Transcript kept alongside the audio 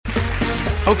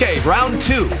Okay, round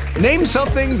two. Name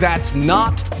something that's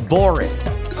not boring.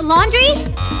 A laundry?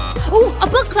 Ooh, a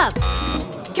book club.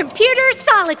 Computer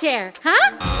solitaire,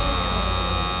 huh?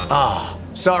 Ah,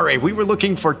 sorry, we were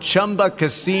looking for Chumba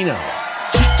Casino.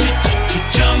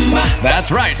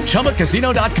 That's right,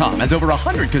 ChumbaCasino.com has over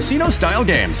 100 casino-style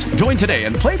games. Join today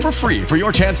and play for free for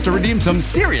your chance to redeem some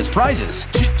serious prizes.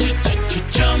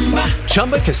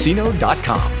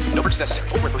 ChumbaCasino.com. No purchase necessary.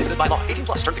 Void where prohibited by law. 18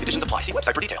 plus. Terms and conditions apply. See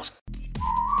website for details.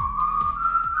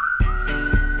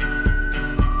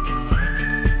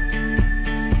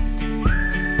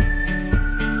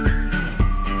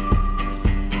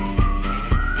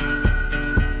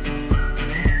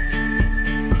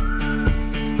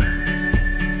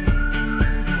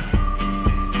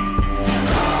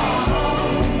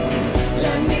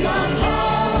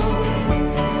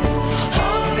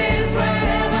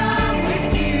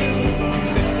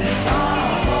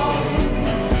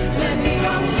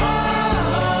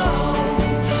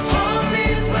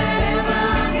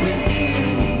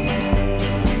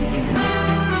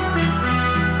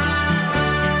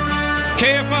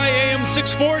 KFI AM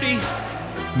 640.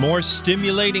 More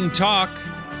stimulating talk.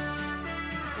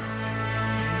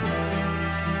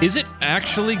 Is it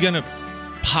actually going to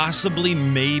possibly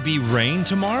maybe rain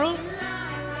tomorrow?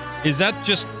 Is that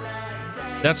just...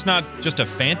 That's not just a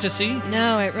fantasy?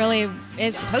 No, it really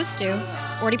is supposed to.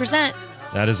 40%.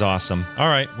 That is awesome. All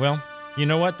right, well, you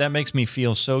know what? That makes me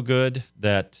feel so good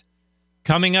that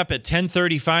coming up at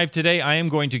 10:35 today, I am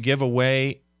going to give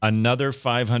away another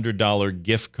 $500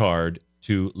 gift card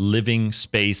to Living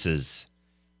Spaces.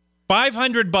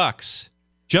 $500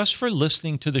 just for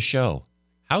listening to the show.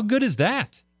 How good is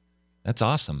that? That's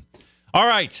awesome. All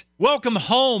right, welcome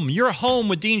home. You're home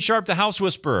with Dean Sharp, the House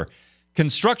Whisperer,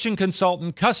 construction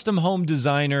consultant, custom home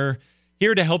designer,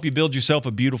 here to help you build yourself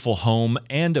a beautiful home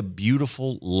and a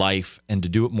beautiful life, and to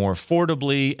do it more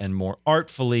affordably and more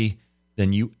artfully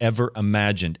than you ever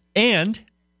imagined. And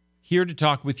here to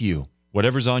talk with you,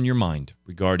 whatever's on your mind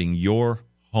regarding your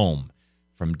home,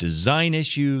 from design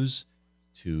issues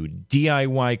to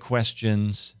DIY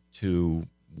questions to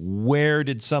where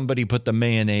did somebody put the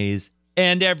mayonnaise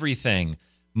and everything.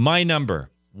 My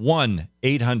number,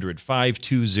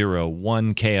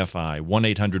 1-800-520-1KFI,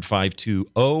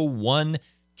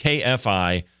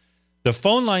 1-800-520-1KFI. The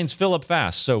phone lines fill up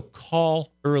fast, so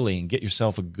call early and get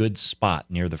yourself a good spot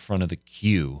near the front of the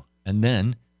queue, and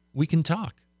then we can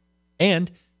talk.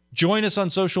 And join us on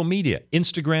social media,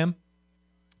 Instagram,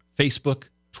 Facebook,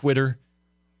 Twitter.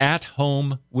 At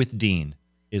Home with Dean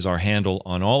is our handle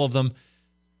on all of them.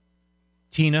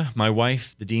 Tina, my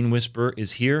wife, the Dean Whisperer,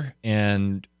 is here,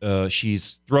 and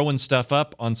she's throwing stuff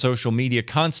up on social media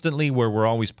constantly, where we're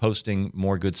always posting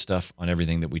more good stuff on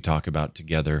everything that we talk about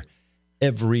together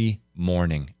every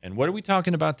morning. And what are we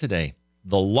talking about today?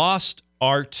 The lost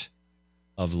art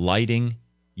of lighting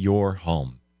your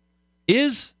home.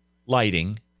 Is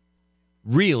lighting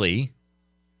really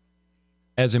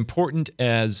as important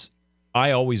as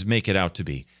I always make it out to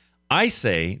be? I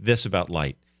say this about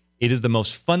light. It is the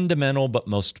most fundamental but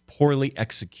most poorly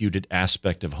executed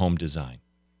aspect of home design.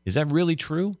 Is that really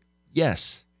true?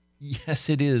 Yes. Yes,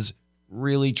 it is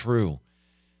really true.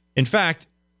 In fact,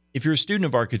 if you're a student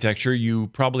of architecture, you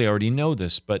probably already know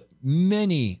this, but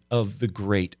many of the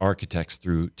great architects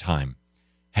through time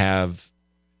have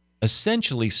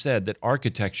essentially said that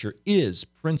architecture is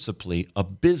principally a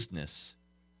business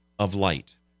of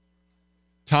light.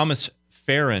 Thomas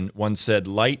Farron once said,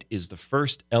 "Light is the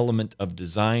first element of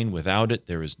design. Without it,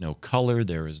 there is no color,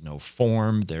 there is no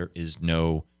form, there is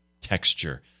no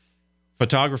texture."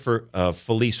 Photographer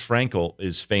Felice Frankel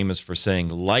is famous for saying,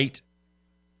 "Light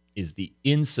is the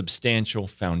insubstantial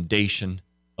foundation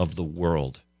of the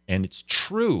world." And it's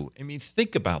true. I mean,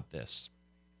 think about this.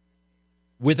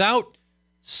 Without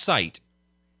sight,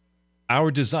 our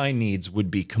design needs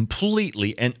would be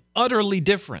completely and utterly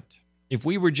different. If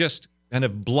we were just kind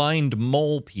of blind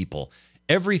mole people,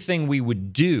 everything we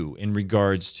would do in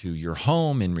regards to your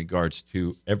home, in regards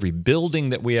to every building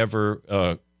that we ever,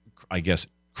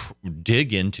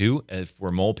 dig into, if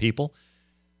we're mole people,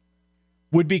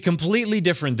 would be completely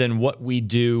different than what we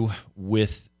do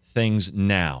with things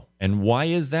now. And why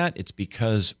is that? It's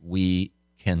because we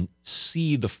can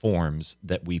see the forms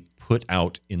that we put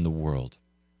out in the world.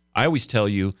 I always tell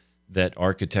you that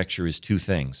architecture is two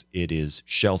things. It is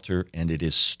shelter and it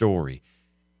is story.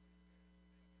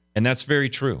 And that's very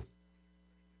true.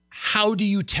 How do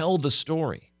you tell the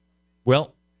story?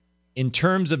 Well, in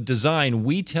terms of design,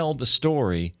 we tell the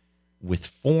story with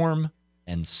form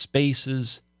and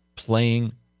spaces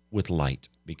playing with light,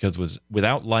 because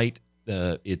without light,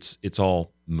 it's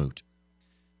all moot.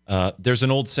 There's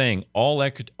an old saying, all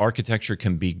architecture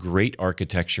can be great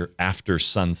architecture after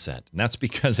sunset. And that's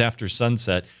because after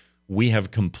sunset, we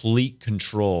have complete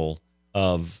control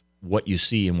of what you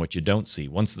see and what you don't see.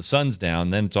 Once the sun's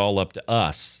down, then it's all up to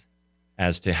us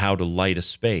as to how to light a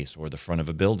space or the front of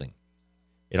a building.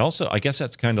 It also, I guess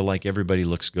that's kind of like everybody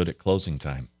looks good at closing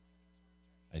time.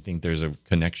 I think there's a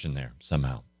connection there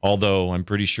somehow. Although I'm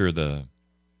pretty sure the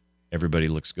everybody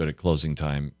looks good at closing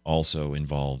time also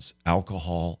involves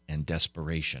alcohol and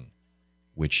desperation,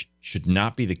 which should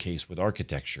not be the case with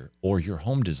architecture or your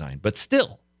home design. But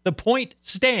still, the point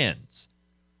stands.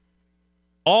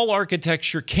 All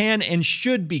architecture can and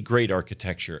should be great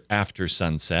architecture after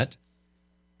sunset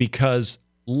because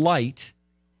light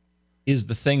is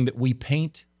the thing that we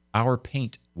paint our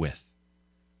paint with.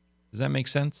 Does that make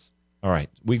sense? All right.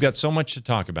 We've got so much to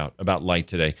talk about light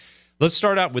today. Let's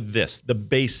start out with this, the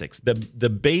basics, the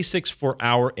basics for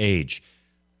our age,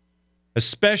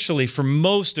 especially for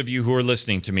most of you who are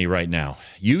listening to me right now.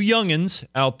 You youngins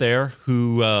out there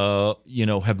who,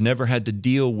 have never had to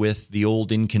deal with the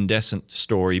old incandescent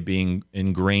story being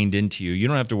ingrained into you. You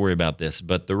don't have to worry about this,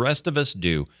 but the rest of us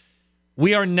do.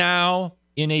 We are now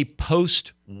in a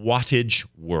post-wattage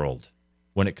world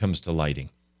when it comes to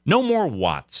lighting. No more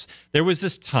watts. There was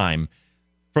this time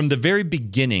from the very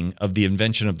beginning of the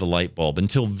invention of the light bulb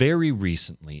until very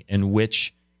recently in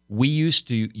which we used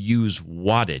to use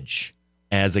wattage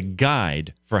as a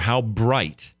guide for how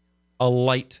bright a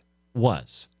light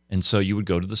was. And so you would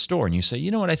go to the store and you say, you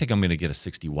know what, I think I'm going to get a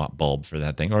 60-watt bulb for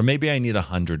that thing. Or maybe I need a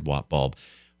 100-watt bulb.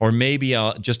 Or maybe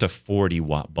just a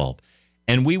 40-watt bulb.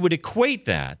 And we would equate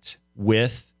that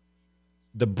with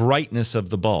the brightness of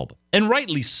the bulb. And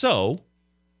rightly so,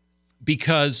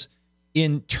 because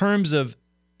in terms of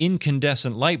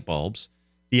incandescent light bulbs,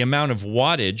 the amount of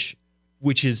wattage,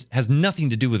 which has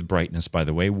nothing to do with brightness, by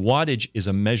the way. Wattage is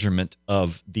a measurement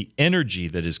of the energy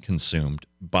that is consumed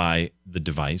by the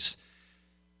device.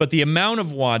 But the amount of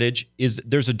wattage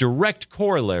there's a direct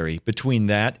corollary between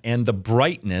that and the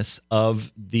brightness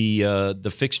of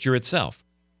the fixture itself.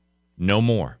 No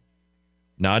more.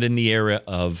 Not in the area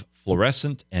of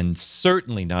fluorescent and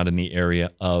certainly not in the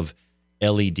area of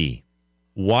LED.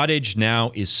 Wattage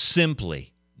now is simply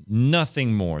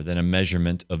nothing more than a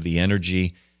measurement of the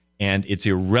energy, and it's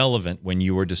irrelevant when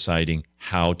you are deciding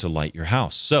how to light your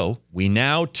house. So we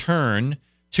now turn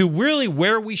to really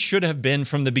where we should have been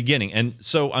from the beginning. And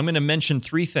so I'm going to mention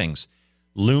three things: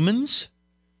 lumens,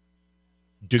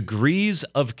 degrees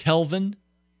of Kelvin,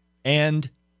 and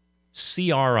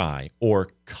CRI, or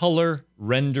color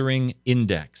rendering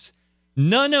index.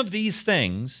 None of these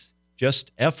things,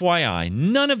 just FYI,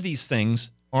 none of these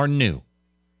things are new.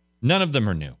 None of them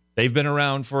are new. They've been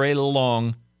around for a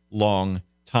long, long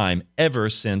time, ever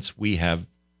since we have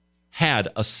had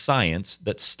a science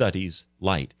that studies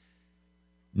light.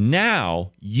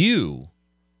 Now, the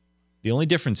only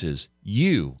difference is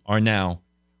you are now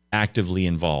actively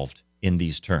involved in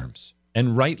these terms,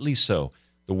 and rightly so.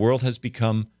 The world has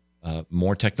become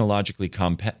more technologically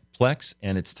complex,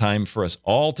 and it's time for us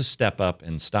all to step up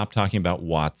and stop talking about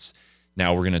watts.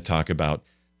 Now we're going to talk about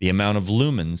the amount of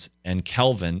lumens and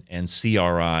Kelvin and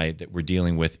CRI that we're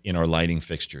dealing with in our lighting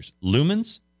fixtures.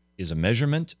 Lumens is a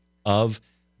measurement of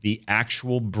the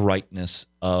actual brightness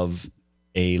of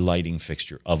a lighting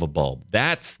fixture, of a bulb.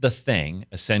 That's the thing,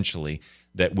 essentially,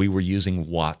 that we were using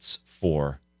watts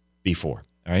for before.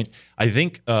 All right. I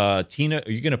think, Tina,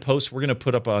 are you going to post? We're going to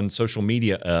put up on social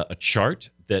media a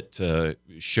chart that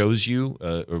shows you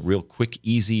a real quick,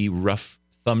 easy, rough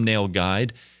thumbnail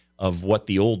guide of what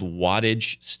the old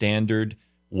wattage standard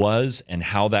was and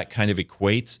how that kind of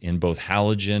equates in both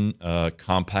halogen,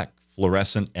 compact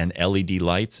fluorescent, and LED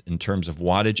lights in terms of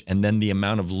wattage, and then the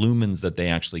amount of lumens that they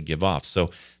actually give off. So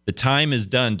the time is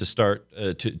done to start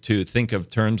to think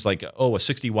of terms like, a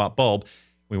 60-watt bulb.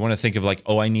 We want to think of like,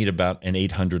 I need about an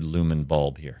 800 lumen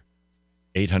bulb here.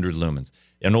 800 lumens.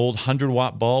 An old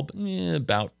 100-watt bulb,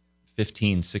 about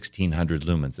 1,1600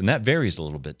 lumens. And that varies a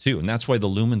little bit too. And that's why the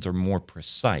lumens are more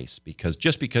precise, because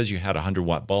just because you had a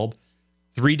 100-watt bulb,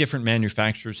 3 different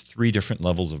manufacturers, 3 different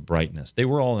levels of brightness. They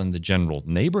were all in the general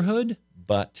neighborhood,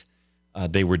 but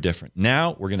they were different.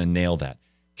 Now we're going to nail that.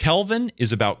 Kelvin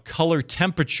is about color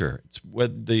temperature. It's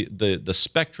the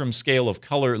spectrum scale of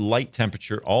color light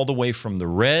temperature all the way from the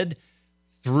red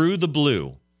through the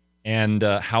blue, and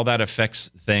how that affects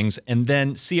things. And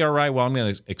then CRI, well, I'm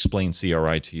going to explain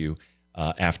CRI to you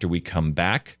after we come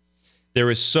back. There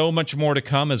is so much more to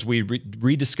come as we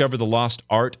rediscover the lost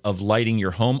art of lighting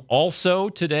your home. Also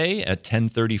today at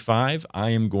 10:35, I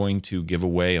am going to give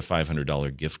away a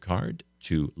 $500 gift card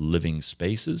to Living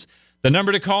Spaces. The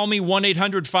number to call me,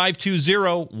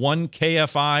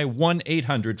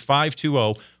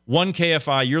 1-800-520-1KFI,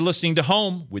 1-800-520-1KFI. You're listening to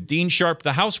Home with Dean Sharp,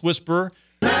 the House Whisperer.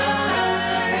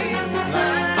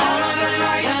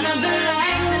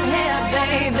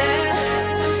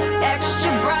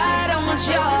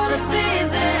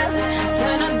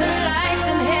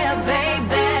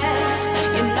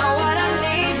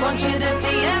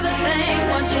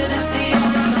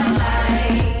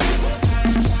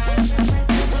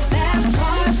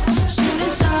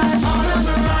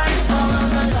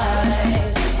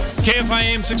 KFI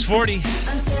AM 640.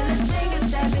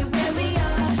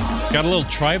 Got a little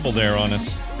tribal there on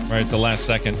us right at the last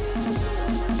second.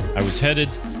 I was headed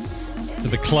to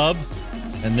the club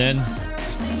and then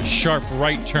a sharp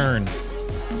right turn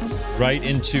right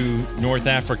into North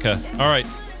Africa. All right.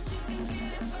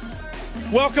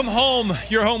 Welcome home.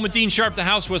 You're home with Dean Sharp, the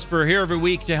House Whisperer, here every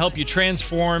week to help you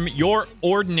transform your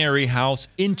ordinary house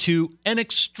into an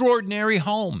extraordinary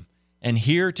home. And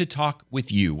here to talk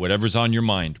with you, whatever's on your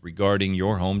mind regarding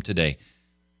your home today.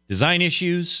 Design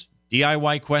issues,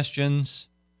 DIY questions,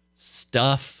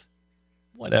 stuff,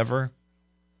 whatever.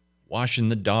 Washing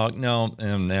the dog. No,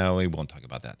 we won't talk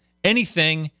about that.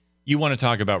 Anything you want to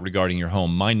talk about regarding your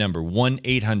home, my number,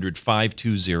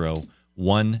 1-800-520-1KFI,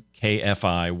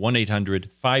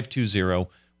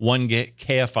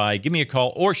 1-800-520-1KFI. Give me a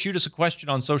call or shoot us a question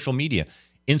on social media.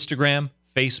 Instagram,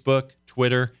 Facebook,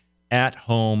 Twitter,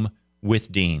 @Home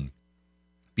with Dean.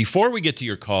 Before we get to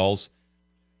your calls,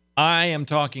 I am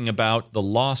talking about the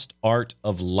lost art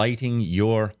of lighting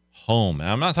your home. And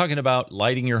I'm not talking about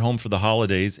lighting your home for the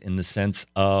holidays in the sense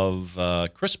of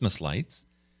Christmas lights.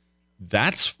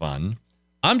 That's fun.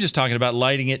 I'm just talking about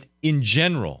lighting it in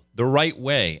general, the right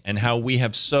way, and how we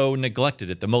have so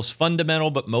neglected it. The most fundamental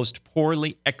but most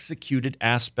poorly executed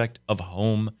aspect of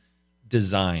home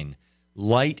design.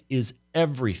 Light is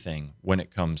everything when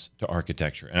it comes to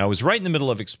architecture. And I was right in the middle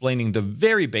of explaining the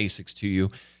very basics to you.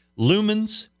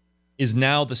 Lumens is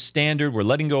now the standard. We're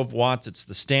letting go of watts. It's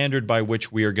the standard by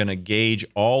which we are going to gauge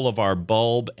all of our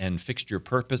bulb and fixture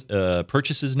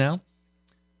purchases now,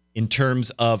 in terms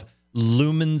of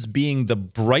lumens being the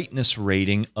brightness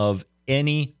rating of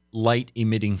any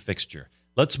light-emitting fixture.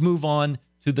 Let's move on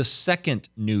to the second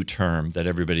new term that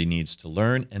everybody needs to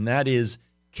learn, and that is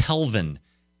Kelvin.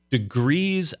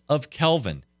 Degrees of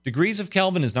Kelvin. Degrees of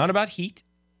Kelvin is not about heat.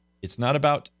 It's not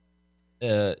about,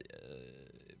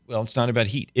 it's not about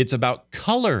heat. It's about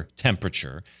color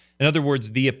temperature. In other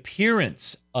words, the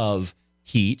appearance of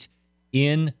heat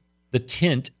in the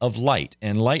tint of light.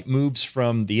 And light moves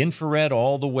from the infrared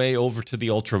all the way over to the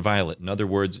ultraviolet. In other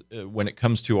words, when it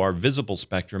comes to our visible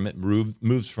spectrum, it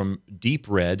moves from deep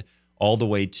red all the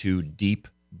way to deep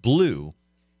blue.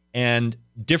 And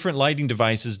different lighting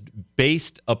devices,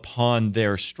 based upon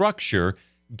their structure,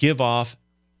 give off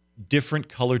different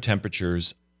color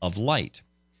temperatures of light.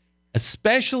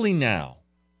 Especially now,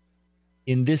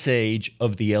 in this age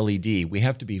of the LED, we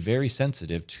have to be very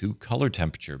sensitive to color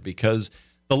temperature, because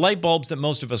the light bulbs that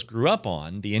most of us grew up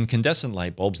on, the incandescent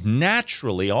light bulbs,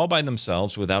 naturally, all by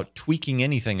themselves, without tweaking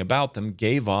anything about them,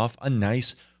 gave off a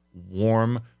nice,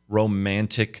 warm,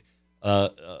 romantic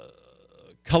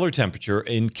color temperature.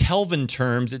 In Kelvin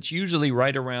terms, it's usually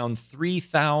right around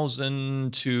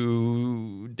 3,000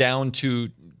 to down to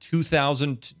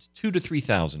 2,000, 2 to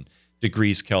 3,000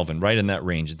 degrees Kelvin, right in that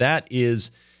range. That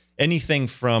is anything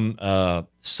from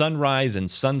sunrise and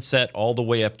sunset all the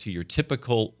way up to your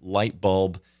typical light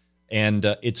bulb. And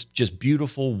it's just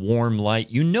beautiful, warm light.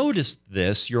 You noticed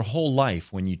this your whole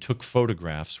life when you took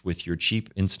photographs with your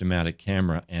cheap Instamatic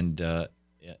camera and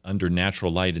under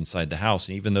natural light inside the house.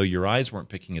 And even though your eyes weren't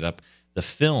picking it up, the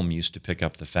film used to pick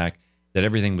up the fact that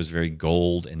everything was very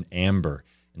gold and amber.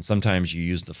 And sometimes you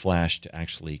use the flash to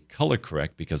actually color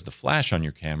correct, because the flash on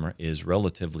your camera is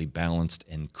relatively balanced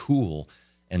and cool.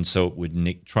 And so it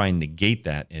would try and negate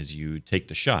that as you take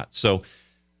the shot. So,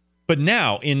 but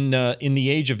now in the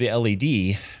age of the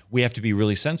LED, we have to be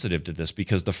really sensitive to this,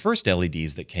 because the first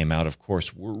LEDs that came out, of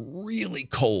course, were really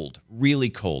cold, really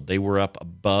cold. They were up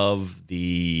above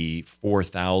the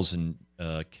 4,000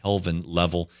 Kelvin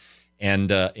level,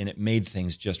 and it made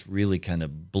things just really kind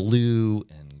of blue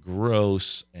and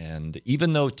gross. And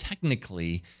even though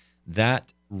technically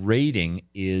that rating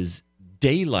is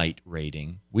daylight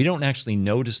rating, we don't actually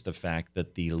notice the fact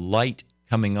that the light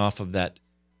coming off of that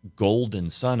golden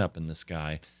sun up in the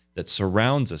sky that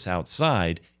surrounds us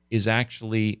outside is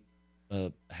actually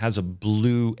has a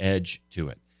blue edge to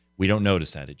it. We don't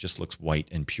notice that. It just looks white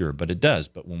and pure, but it does.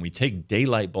 But when we take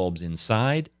daylight bulbs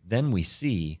inside, then we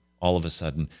see all of a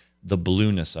sudden the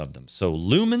blueness of them. So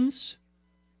lumens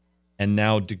and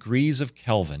now degrees of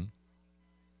Kelvin.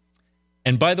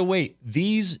 And by the way,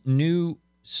 these new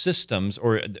systems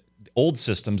or old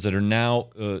systems that are now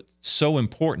so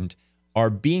important are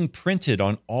being printed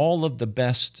on all of the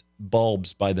best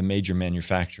bulbs by the major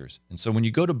manufacturers. And so when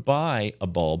you go to buy a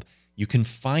bulb, you can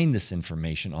find this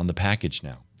information on the package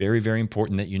now. Very, very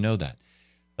important that you know that.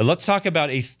 Let's talk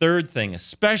about a third thing,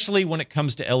 especially when it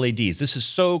comes to LEDs. This is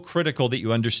so critical that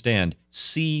you understand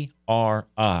CRI,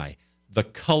 the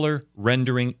Color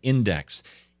Rendering Index.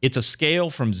 It's a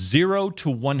scale from 0 to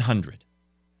 100.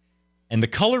 And the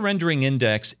Color Rendering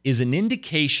Index is an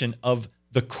indication of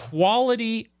the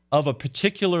quality of a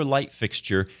particular light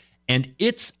fixture and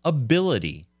its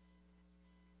ability,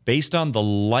 based on the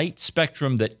light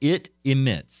spectrum that it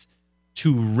emits,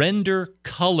 to render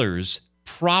colors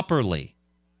properly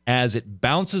as it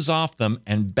bounces off them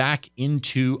and back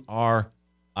into our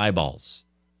eyeballs.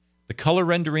 The Color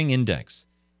Rendering Index.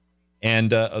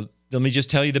 And let me just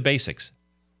tell you the basics.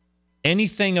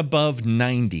 Anything above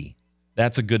 90,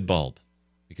 that's a good bulb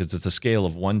because it's a scale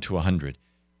of 1 to 100.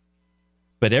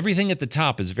 But everything at the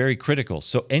top is very critical.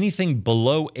 So anything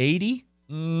below 80,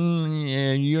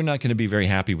 you're not going to be very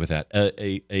happy with that.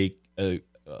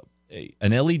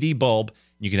 An LED bulb,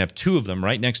 you can have two of them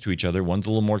right next to each other. One's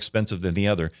a little more expensive than the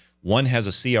other. One has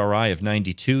a CRI of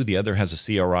 92. The other has a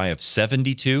CRI of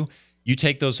 72. You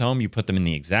take those home, you put them in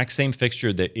the exact same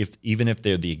fixture, that even if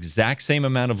they're the exact same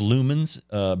amount of lumens,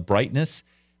 brightness,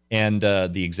 and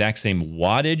the exact same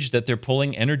wattage that they're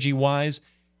pulling energy-wise,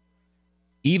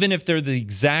 even if they're the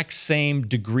exact same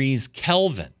degrees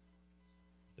Kelvin,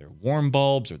 they're warm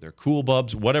bulbs or they're cool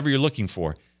bulbs, whatever you're looking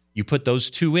for, you put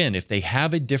those two in. If they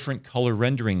have a different color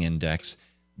rendering index,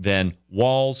 then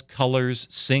walls, colors,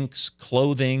 sinks,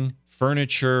 clothing,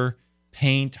 furniture,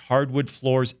 paint, hardwood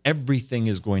floors, everything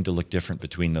is going to look different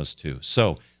between those two.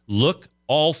 So look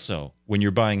also when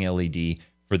you're buying LED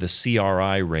for the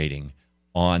CRI rating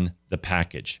on the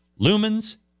package.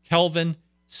 Lumens, Kelvin,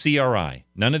 CRI.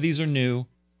 None of these are new.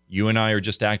 You and I are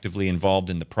just actively involved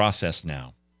in the process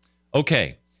now.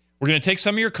 Okay, we're going to take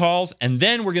some of your calls, and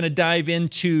then we're going to dive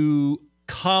into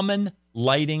common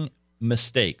lighting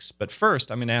mistakes. But first,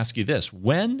 I'm going to ask you this.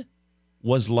 When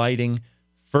was lighting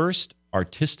first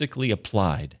artistically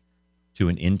applied to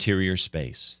an interior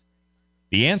space?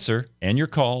 The answer and your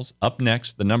calls up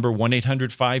next. The number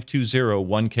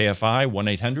 1-800-520-1KFI,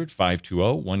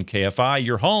 1-800-520-1KFI.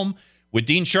 You're home with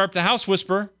Dean Sharp, the House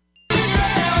Whisperer.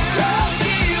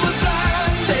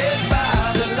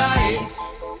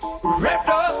 Wrapped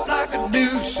up like a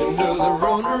deuce under the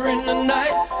runner in the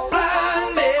night,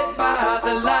 blinded by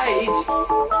the light.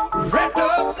 Wrapped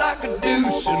up like a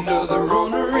deuce under the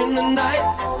runner in the night,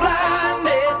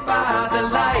 blinded by the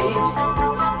light.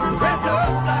 Wrapped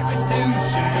up like a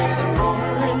deuce under the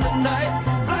runner in the night,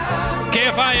 blinded.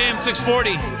 KFI AM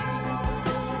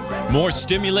 640. More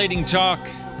stimulating talk.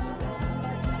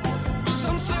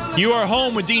 You are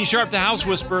home with Dean Sharp, the House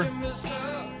Whisperer.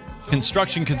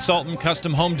 Construction consultant,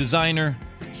 custom home designer,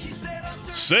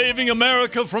 saving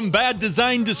America from bad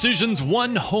design decisions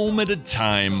one home at a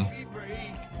time,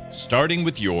 starting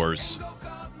with yours.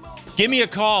 Give me a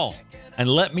call and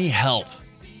let me help.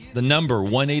 The number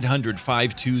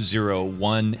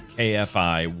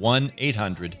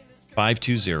 1-800-520-1KFI,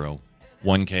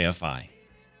 1-800-520-1KFI.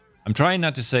 I'm trying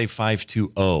not to say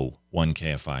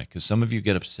 520-1KFI because some of you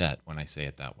get upset when I say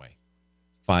it that way.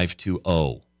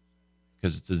 520.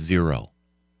 Because it's a 0.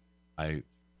 I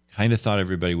kind of thought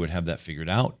everybody would have that figured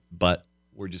out, but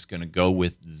we're just going to go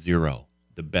with 0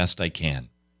 the best I can.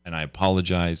 And I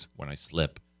apologize when I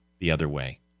slip the other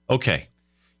way. Okay.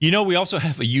 You know, we also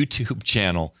have a YouTube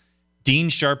channel, Dean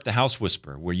Sharp, the House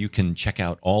Whisperer, where you can check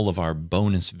out all of our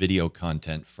bonus video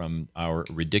content, from our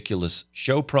ridiculous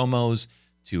show promos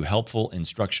to helpful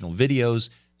instructional videos.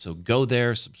 So go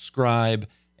there, subscribe.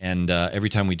 And every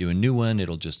time we do a new one,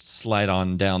 it'll just slide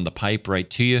on down the pipe right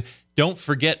to you. Don't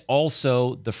forget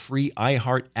also the free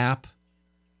iHeart app,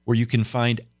 where you can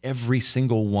find every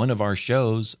single one of our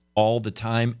shows all the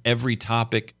time, every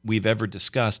topic we've ever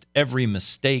discussed, every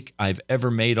mistake I've ever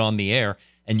made on the air,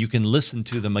 and you can listen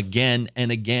to them again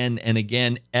and again and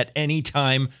again at any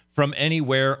time from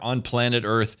anywhere on planet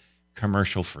Earth,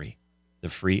 commercial-free. The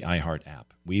free iHeart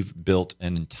app. We've built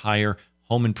an entire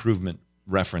home improvement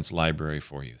reference library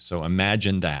for you. So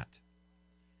imagine that.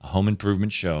 A home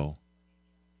improvement show,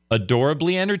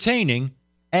 adorably entertaining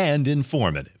and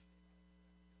informative.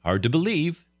 Hard to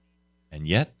believe, and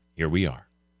yet here we are.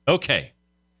 Okay.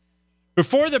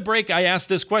 Before the break, I asked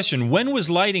this question. When was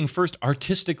lighting first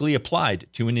artistically applied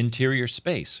to an interior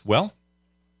space? Well,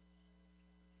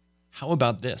 how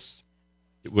about this?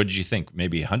 What did you think?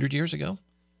 Maybe 100 years ago?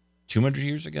 200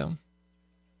 years ago?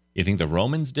 You think the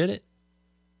Romans did it?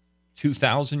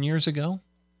 2,000 years ago?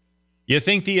 You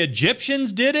think the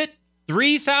Egyptians did it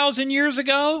 3,000 years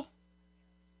ago?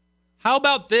 How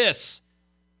about this?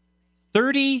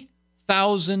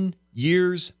 30,000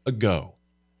 years ago,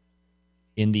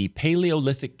 in the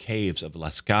Paleolithic caves of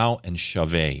Lascaux and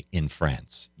Chauvet in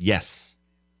France. Yes,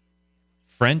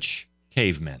 French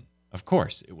cavemen. Of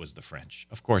course it was the French.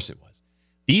 Of course it was.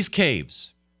 These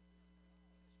caves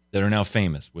that are now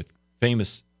famous, with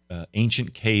famous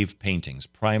ancient cave paintings,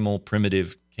 primal,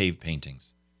 primitive cave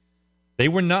paintings, they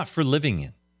were not for living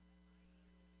in.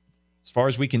 As far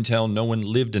as we can tell, no one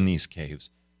lived in these caves,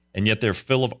 and yet they're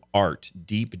full of art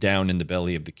deep down in the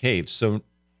belly of the caves. So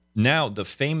now the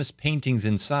famous paintings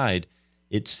inside,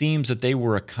 it seems that they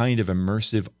were a kind of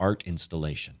immersive art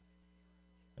installation.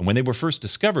 And when they were first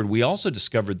discovered, we also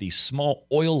discovered these small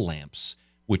oil lamps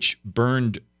which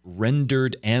burned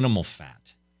rendered animal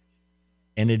fat.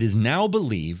 And it is now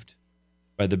believed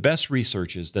by the best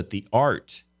researchers that the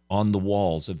art on the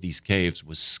walls of these caves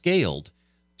was scaled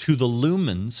to the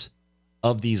lumens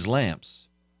of these lamps.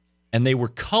 And they were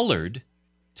colored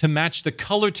to match the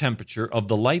color temperature of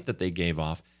the light that they gave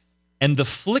off. And the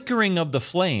flickering of the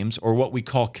flames, or what we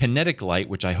call kinetic light,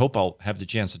 which I hope I'll have the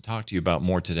chance to talk to you about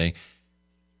more today,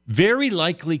 very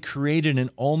likely created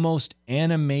an almost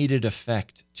animated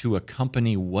effect to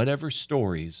accompany whatever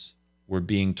stories were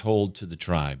being told to the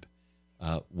tribe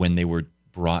when they were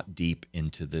brought deep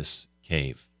into this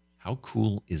cave. How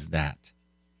cool is that?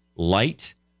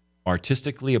 Light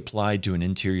artistically applied to an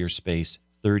interior space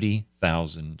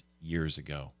 30,000 years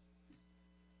ago.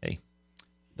 Hey,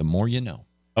 the more you know.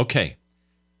 Okay,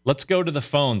 let's go to the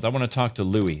phones. I want to talk to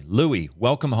Louie. Louie,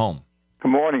 welcome home.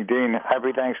 Good morning, Dean.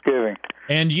 Happy Thanksgiving.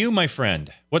 And you, my friend.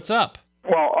 What's up?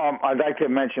 Well, I'd like to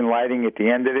mention lighting at the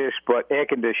end of this, but air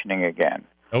conditioning again.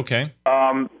 Okay.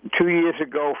 2 years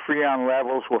ago, Freon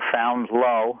levels were found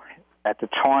low. At the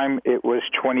time, it was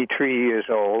 23 years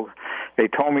old. They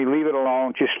told me, leave it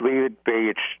alone, just leave it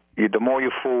be. The more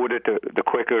you fool with it, the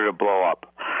quicker it'll blow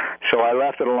up. So I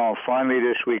left it alone. Finally,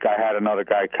 this week, I had another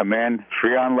guy come in.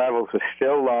 Freon levels are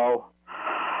still low.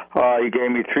 He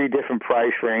gave me 3 different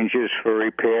price ranges for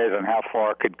repairs and how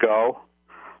far it could go.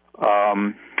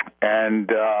 I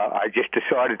just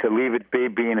decided to leave it be,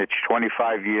 being it's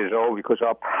 25 years old, because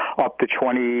up to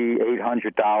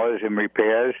 $2,800 in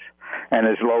repairs, and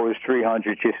as low as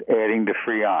 $300 just adding the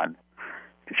Freon.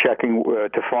 Checking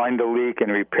to find a leak and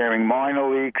repairing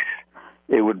minor leaks,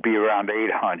 it would be around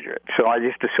 $800. So I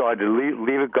just decided to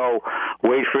leave it go,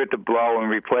 wait for it to blow, and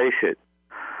replace it.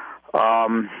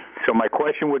 So my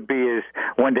question would be is,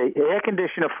 when the air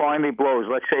conditioner finally blows,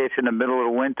 let's say it's in the middle of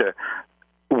the winter,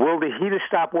 will the heater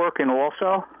stop working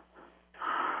also?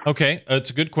 Okay, it's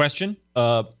a good question.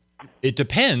 It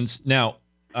depends. Now,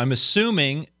 I'm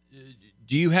assuming,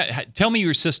 do you tell me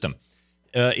your system.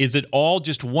 Is it all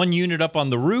just one unit up on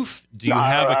the roof? Do you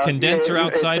have a condenser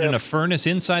outside and a furnace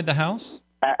inside the house?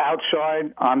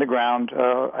 Outside, on the ground.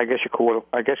 I guess you call it.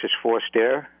 I guess it's forced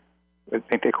air. I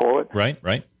think they call it. Right.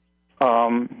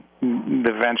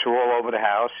 The vents are all over the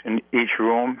house in each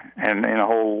room, and in a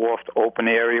whole loft open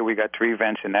area. We got 3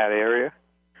 vents in that area.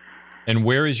 And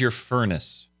where is your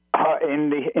furnace?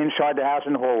 Inside the house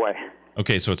in the hallway.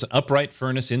 Okay, so it's an upright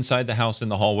furnace inside the house in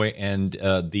the hallway, and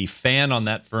the fan on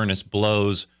that furnace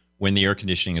blows when the air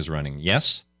conditioning is running,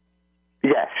 yes?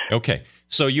 Yes. Okay,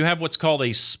 so you have what's called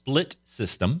a split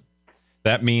system.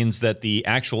 That means that the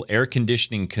actual air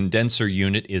conditioning condenser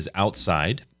unit is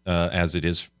outside, as it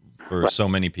is for so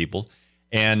many people,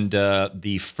 and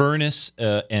the furnace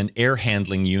and air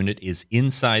handling unit is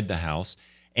inside the house,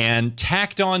 and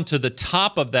tacked on to the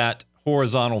top of that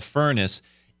horizontal furnace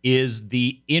is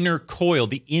the inner coil,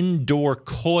 the indoor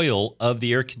coil of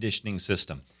the air conditioning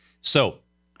system. So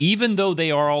even though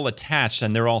they are all attached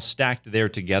and they're all stacked there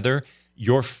together,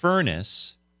 your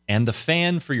furnace and the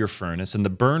fan for your furnace and the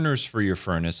burners for your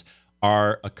furnace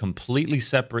are a completely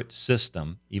separate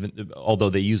system, even although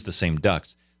they use the same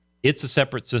ducts. It's a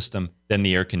separate system than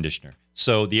the air conditioner.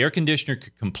 So the air conditioner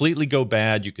could completely go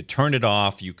bad. You could turn it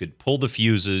off. You could pull the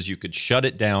fuses. You could shut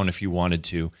it down if you wanted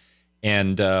to.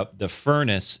 And the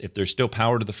furnace, if there's still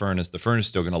power to the furnace is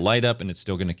still going to light up, and it's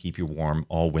still going to keep you warm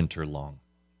all winter long.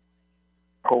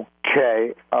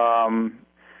 Okay.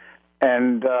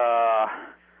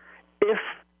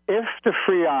 If the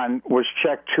Freon was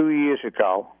checked 2 years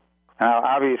ago, now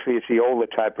obviously it's the older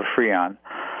type of Freon,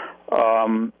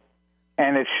 and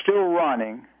it's still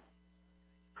running,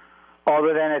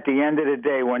 other than at the end of the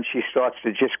day when she starts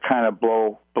to just kind of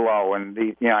blow, and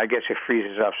I guess it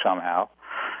freezes up somehow.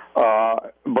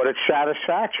 But it's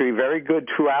satisfactory, very good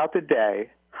throughout the day.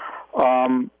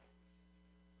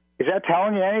 Is that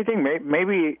telling you anything?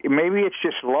 Maybe it's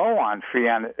just low on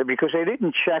Freon because they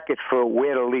didn't check it for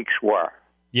where the leaks were.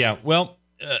 Yeah, well,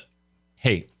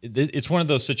 hey, it's one of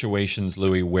those situations,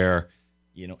 Louis, where,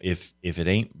 if it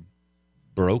ain't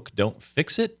broke, don't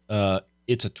fix it.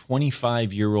 It's a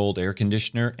 25-year-old air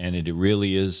conditioner, and it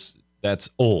really is.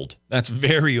 That's old. That's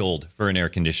very old for an air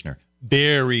conditioner.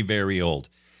 Very, very old.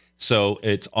 So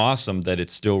it's awesome that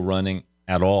it's still running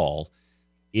at all.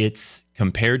 It's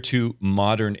compared to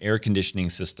modern air conditioning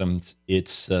systems,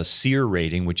 its SEER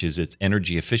rating, which is its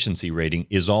energy efficiency rating,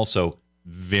 is also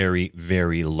very,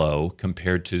 very low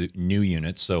compared to new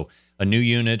units. So a new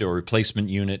unit or replacement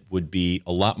unit would be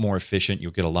a lot more efficient.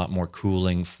 You'll get a lot more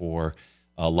cooling for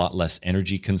a lot less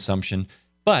energy consumption.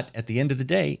 But at the end of the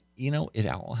day, it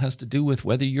all has to do with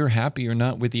whether you're happy or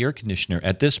not with the air conditioner.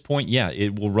 At this point, yeah,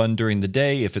 it will run during the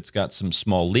day if it's got some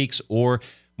small leaks, or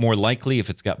more likely if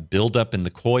it's got buildup in the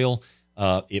coil,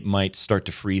 it might start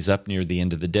to freeze up near the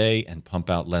end of the day and pump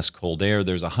out less cold air.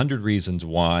 There's 100 reasons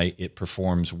why it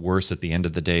performs worse at the end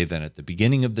of the day than at the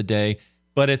beginning of the day,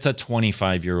 but it's a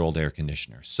 25-year-old air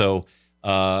conditioner. So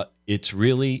it's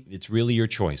really your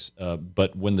choice.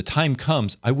 But when the time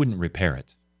comes, I wouldn't repair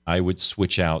it. I would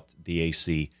switch out the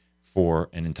AC for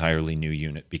an entirely new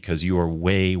unit because you are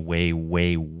way, way,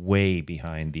 way, way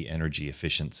behind the energy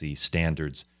efficiency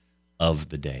standards of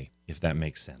the day, if that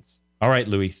makes sense. All right,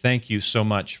 Louis, thank you so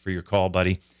much for your call,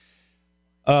 buddy.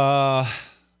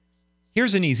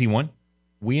 Here's an easy one.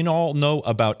 We all know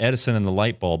about Edison and the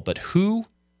light bulb, but who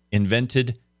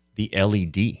invented the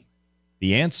LED?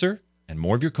 The answer and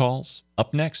more of your calls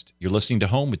up next. You're listening to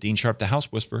Home with Dean Sharp, the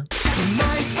House Whisperer.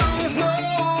 My songs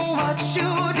know what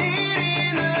you did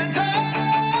in the dark.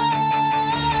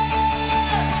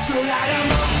 So light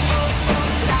 'em up,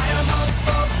 light 'em up,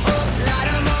 light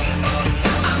 'em up,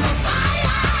 I'm on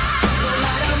fire. So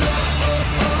light 'em up,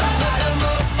 light 'em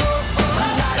up,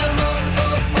 light 'em up,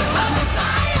 I'm on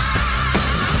fire.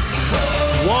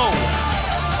 Whoa!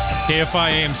 KFI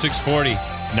AM 640.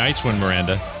 Nice one,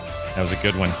 Miranda. That was a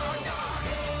good one.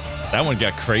 That one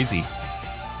got crazy.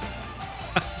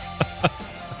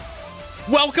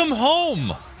 Welcome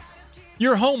home.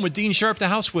 You're home with Dean Sharp, the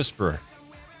House Whisperer.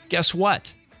 Guess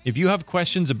what? If you have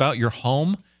questions about your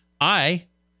home, I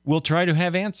will try to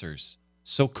have answers.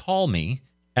 So call me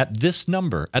at this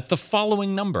number, at the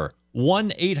following number,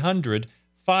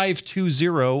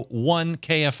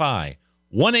 1-800-520-1KFI.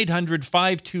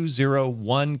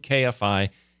 1-800-520-1KFI.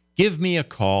 Give me a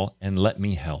call and let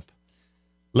me help.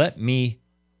 Let me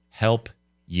help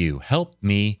you. Help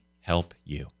me help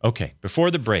you. Okay,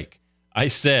 before the break, I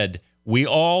said we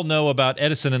all know about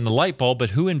Edison and the light bulb, but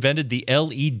who invented the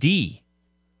LED?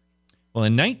 Well,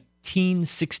 in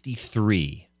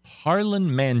 1963,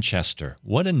 Harlan Manchester,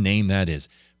 what a name that is,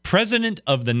 president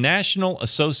of the National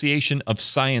Association of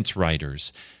Science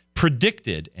Writers,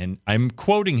 predicted, and I'm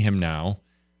quoting him now,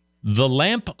 the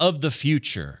lamp of the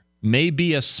future may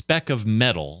be a speck of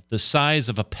metal the size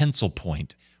of a pencil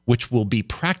point, which will be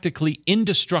practically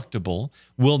indestructible,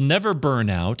 will never burn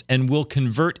out, and will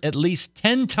convert at least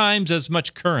 10 times as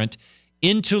much current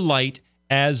into light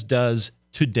as does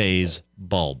today's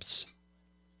bulbs.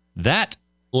 That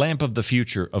lamp of the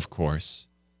future, of course,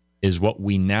 is what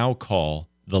we now call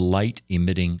the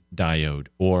light-emitting diode,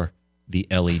 or the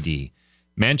LED.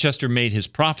 Manchester made his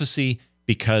prophecy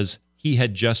because he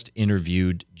had just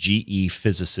interviewed GE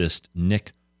physicist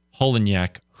Nick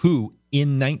Holonyak, who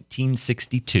in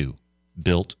 1962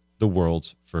 built the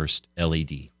world's first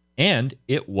LED. And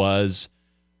it was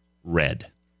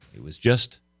red. It was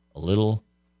just a little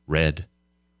red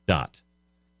dot.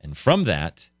 And from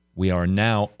that, we are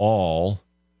now all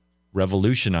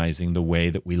revolutionizing the way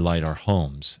that we light our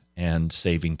homes and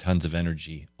saving tons of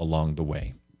energy along the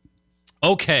way.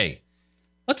 Okay,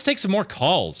 let's take some more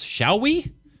calls, shall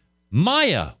we?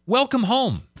 Maya, welcome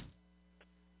home.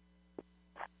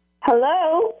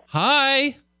 Hello.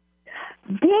 Hi.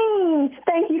 Dean,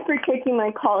 thank you for taking my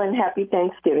call and happy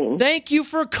Thanksgiving. Thank you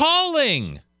for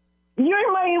calling.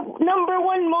 You're my number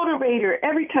one motivator.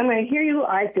 Every time I hear you,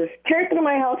 I just tear through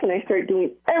my house and I start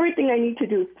doing everything I need to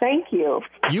do. Thank you.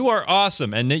 You are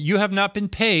awesome, and you have not been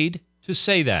paid to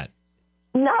say that.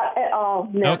 Not at all.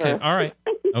 Never. Okay, all right.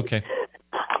 Okay.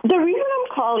 The reason I'm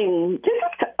calling, this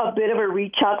is a bit of a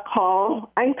reach-out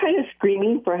call. I'm kind of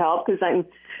screaming for help because I'm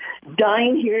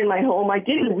dying here in my home. I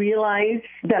didn't realize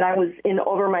that I was in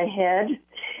over my head,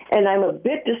 and I'm a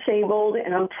bit disabled,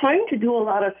 and I'm trying to do a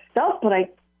lot of stuff, but I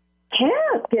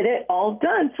can't get it all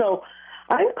done. So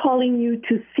I'm calling you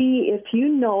to see if you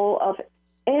know of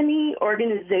any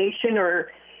organization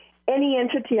or any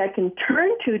entity I can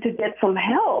turn to get some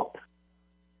help.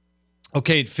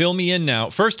 Okay, fill me in now.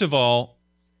 First of all,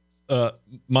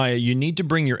 Maya, you need to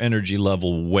bring your energy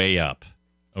level way up,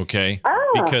 okay?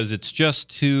 Because it's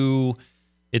just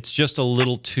a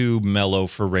little too mellow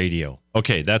for radio.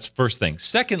 Okay, that's first thing.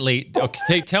 Secondly,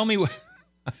 okay, tell me.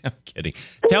 I'm kidding.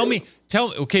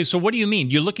 Okay, so what do you mean?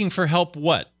 You're looking for help?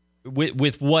 What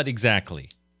with what exactly?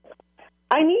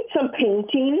 I need some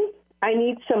painting. I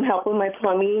need some help with my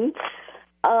plumbing.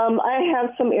 I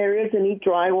have some areas that need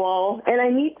drywall, and I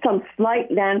need some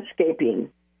slight landscaping.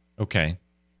 Okay.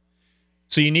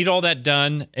 So you need all that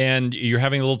done, and you're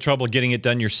having a little trouble getting it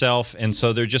done yourself, and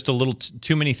so there's just a little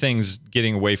too many things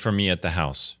getting away from you at the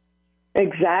house.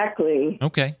 Exactly.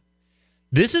 Okay.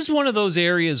 This is one of those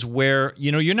areas where,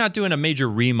 you're not doing a major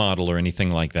remodel or anything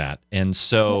like that. And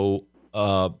so,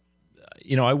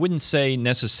 I wouldn't say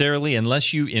necessarily,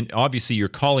 unless obviously you're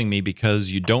calling me because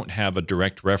you don't have a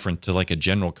direct reference to like a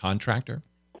general contractor.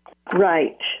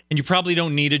 Right. And you probably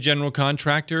don't need a general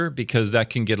contractor because that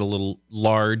can get a little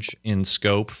large in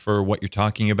scope for what you're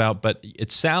talking about. But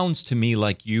it sounds to me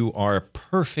like you are a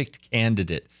perfect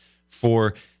candidate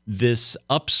for this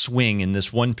upswing in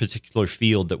this one particular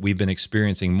field that we've been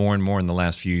experiencing more and more in the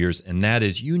last few years. And that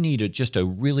is you need just a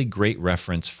really great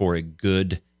reference for a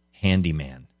good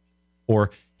handyman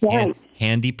or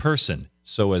handy person,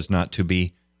 so as not to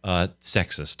be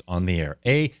sexist on the air.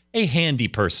 A handy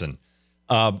person.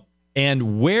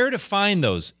 And where to find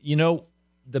those?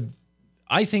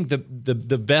 I think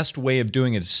the best way of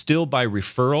doing it is still by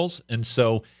referrals. And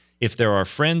so if there are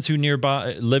friends who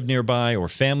live nearby or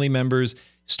family members,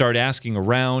 start asking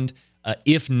around.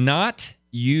 If not,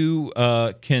 you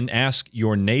can ask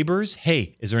your neighbors,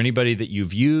 hey, is there anybody that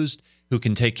you've used who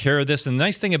can take care of this? And the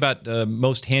nice thing about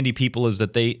most handy people is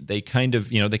that they kind of,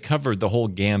 they cover the whole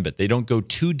gambit. They don't go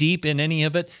too deep in any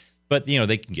of it, but,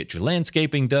 they can get your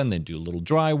landscaping done. They do a little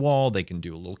drywall. They can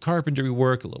do a little carpentry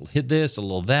work, a little hit this, a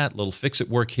little that, a little fix-it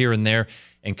work here and there,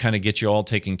 and kind of get you all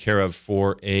taken care of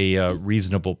for a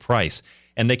reasonable price.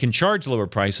 And they can charge lower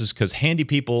prices because handy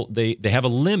people, they have a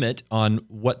limit on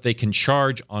what they can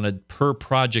charge on a per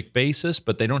project basis,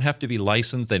 but they don't have to be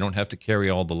licensed. They don't have to carry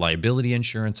all the liability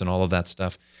insurance and all of that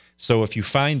stuff. So if you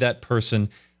find that person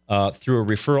through a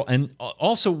referral, and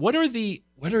also what are the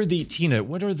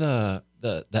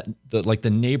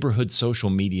neighborhood social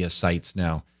media sites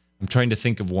now? I'm trying to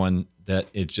think of one that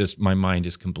my mind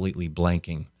is completely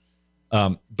blanking.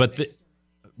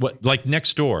 Like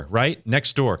Nextdoor, right?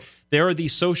 Nextdoor. There are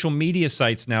these social media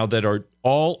sites now that are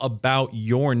all about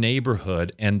your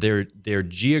neighborhood, and they're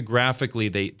geographically,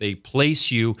 they place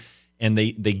you, and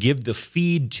they give the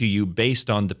feed to you based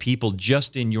on the people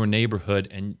just in your neighborhood,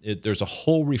 and there's a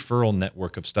whole referral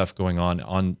network of stuff going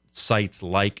on sites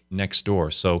like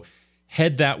Nextdoor. So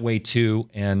head that way too,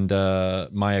 and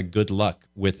Maya, good luck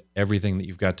with everything that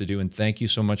you've got to do, and thank you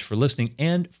so much for listening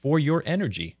and for your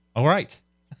energy. All right.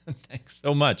 Thanks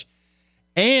so much.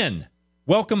 Anne,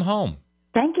 welcome home.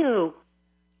 Thank you.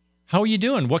 How are you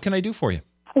doing? What can I do for you?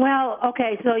 Well,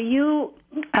 okay, so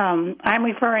I'm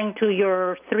referring to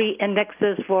your 3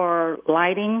 indexes for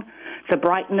lighting, the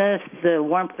brightness, the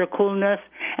warmth or coolness,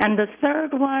 and the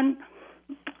third one,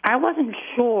 I wasn't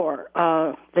sure,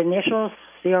 the initials,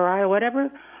 CRI or whatever.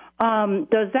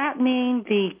 Does that mean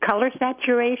the color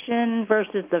saturation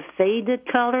versus the faded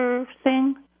color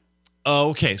thing?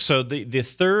 Okay, so the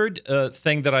third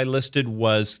thing that I listed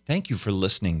was, thank you for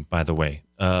listening, by the way,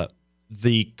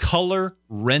 the color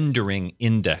rendering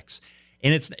index.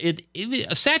 And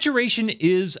saturation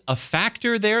is a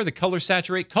factor there, the color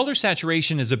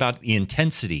saturation is about the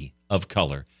intensity of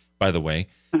color, by the way.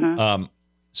 Mm-hmm.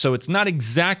 So it's not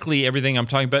exactly everything I'm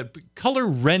talking about, but color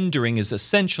rendering is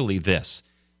essentially this.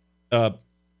 How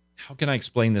can I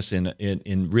explain this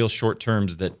in real short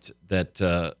terms that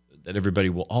everybody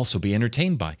will also be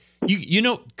entertained by?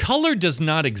 Color does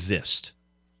not exist.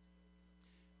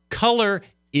 Color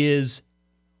is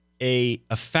a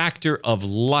factor of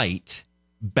light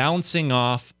bouncing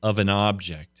off of an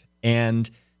object. And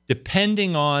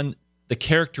depending on the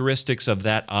characteristics of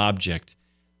that object,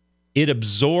 it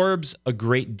absorbs a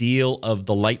great deal of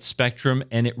the light spectrum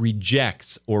and it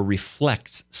rejects or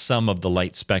reflects some of the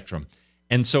light spectrum.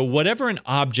 And so whatever an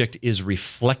object is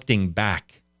reflecting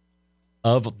back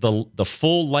of the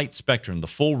full light spectrum, the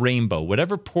full rainbow,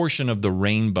 whatever portion of the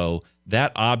rainbow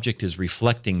that object is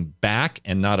reflecting back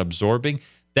and not absorbing,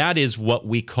 that is what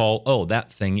we call,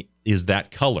 that thing is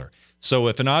that color. So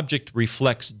if an object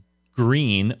reflects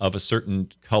green of a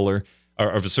certain color or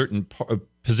of a certain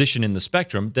position in the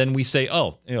spectrum, then we say,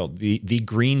 the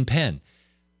green pen.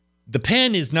 The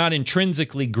pen is not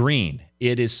intrinsically green.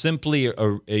 It is simply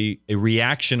a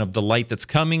reaction of the light that's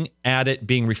coming at it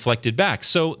being reflected back.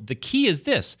 So the key is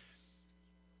this.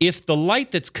 If the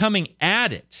light that's coming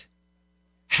at it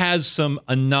has some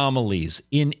anomalies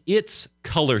in its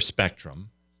color spectrum,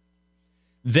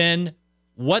 then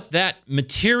what that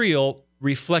material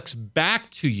reflects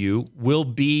back to you will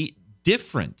be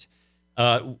different,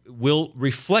 will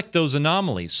reflect those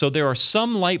anomalies. So there are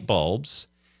some light bulbs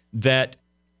that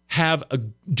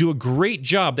do a great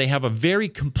job. They have a very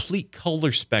complete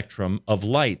color spectrum of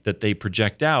light that they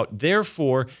project out.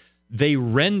 Therefore, they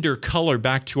render color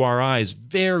back to our eyes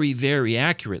very, very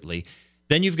accurately.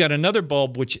 Then you've got another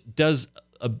bulb which does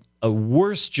a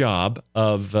worse job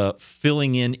of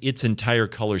filling in its entire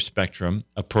color spectrum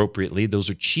appropriately. Those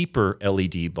are cheaper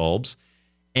LED bulbs.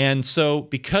 And so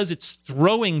because it's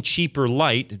throwing cheaper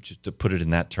light, just to put it in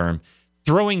that term,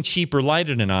 throwing cheaper light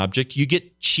at an object, you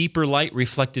get cheaper light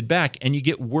reflected back, and you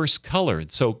get worse color.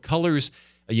 So colors,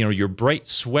 your bright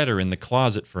sweater in the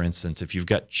closet, for instance, if you've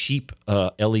got cheap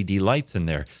LED lights in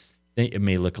there, it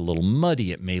may look a little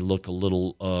muddy. It may look a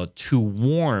little too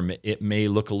warm. It may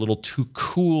look a little too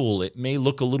cool. It may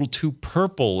look a little too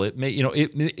purple. It may,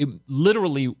 it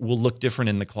literally will look different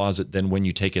in the closet than when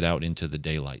you take it out into the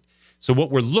daylight. So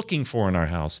what we're looking for in our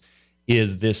house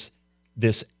is this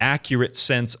accurate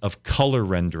sense of color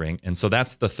rendering. And so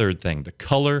that's the third thing, the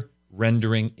color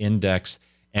rendering index.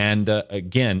 And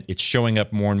again, it's showing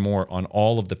up more and more on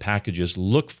all of the packages.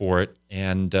 Look for it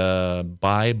and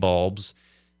buy bulbs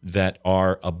that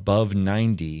are above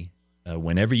 90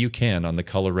 whenever you can on the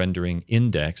color rendering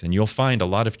index. And you'll find a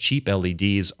lot of cheap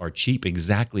LEDs are cheap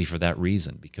exactly for that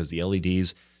reason, because the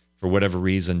LEDs, for whatever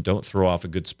reason, don't throw off a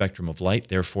good spectrum of light.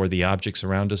 Therefore, the objects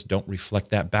around us don't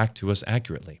reflect that back to us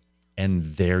accurately.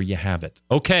 And there you have it.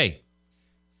 Okay.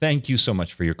 Thank you so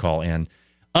much for your call, Ann.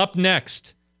 Up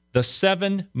next, the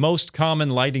 7 most common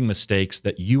lighting mistakes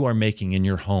that you are making in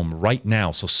your home right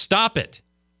now. So stop it.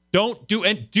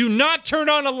 Do not turn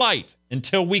on a light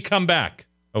until we come back.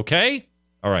 Okay?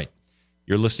 All right.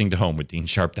 You're listening to Home with Dean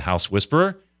Sharp, the House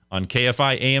Whisperer, on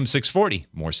KFI AM 640.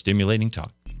 More stimulating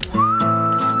talk.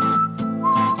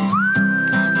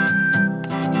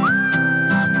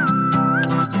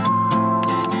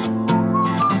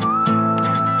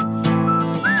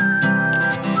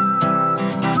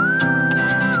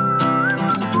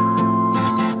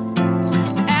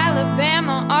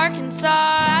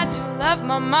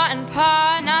 Mama and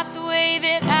Pa, not the way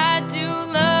that I do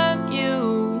love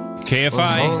you.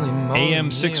 KFI AM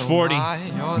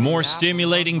 640. More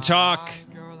stimulating talk.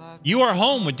 You are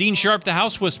home with Dean Sharp, the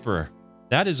House Whisperer.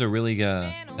 That is a really,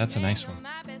 that's a nice one.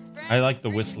 I like the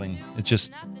whistling. It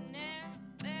just,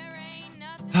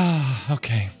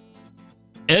 okay.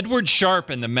 Edward Sharp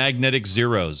and the Magnetic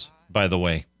Zeros, by the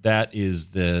way. That is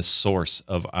the source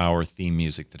of our theme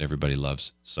music that everybody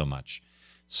loves so much.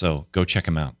 So go check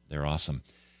them out. They're awesome.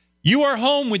 You are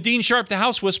home with Dean Sharp, the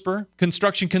House Whisperer,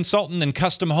 construction consultant and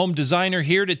custom home designer,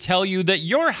 here to tell you that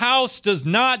your house does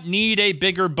not need a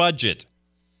bigger budget.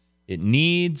 It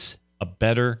needs a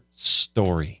better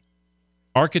story.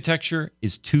 Architecture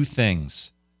is 2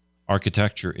 things.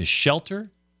 Architecture is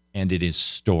shelter, and it is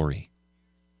story.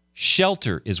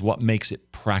 Shelter is what makes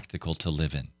it practical to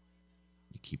live in.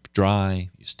 You keep dry,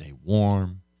 you stay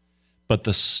warm, but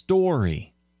the story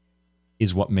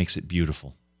is what makes it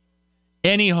beautiful.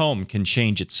 Any home can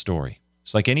change its story.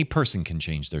 It's like any person can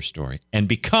change their story and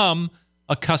become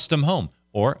a custom home,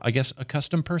 or I guess a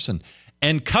custom person.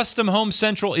 And Custom Home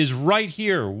Central is right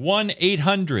here,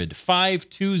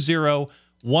 1-800-520-1KFI,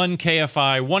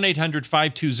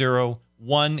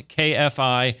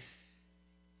 1-800-520-1KFI.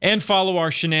 And follow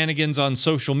our shenanigans on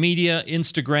social media,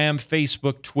 Instagram,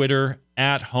 Facebook, Twitter,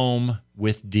 at Home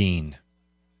with Dean.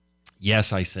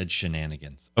 Yes, I said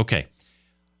shenanigans. Okay.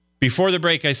 Before the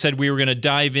break, I said we were going to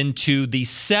dive into the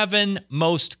 7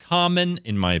 most common,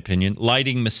 in my opinion,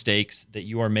 lighting mistakes that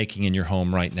you are making in your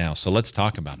home right now. So let's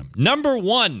talk about them. Number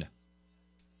 1,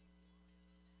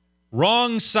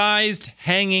 wrong-sized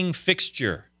hanging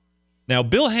fixture. Now,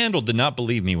 Bill Handel did not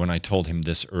believe me when I told him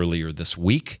this earlier this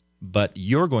week, but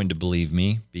you're going to believe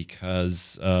me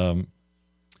because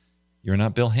you're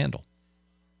not Bill Handel.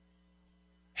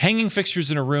 Hanging fixtures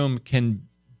in a room can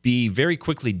be very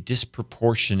quickly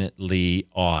disproportionately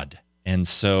odd. And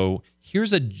so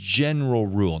here's a general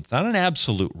rule. It's not an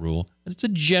absolute rule, but it's a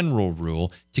general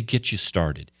rule to get you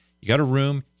started. You got a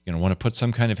room, you're going to want to put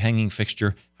some kind of hanging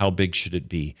fixture. How big should it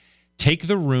be? Take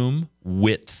the room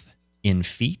width in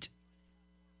feet,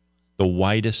 the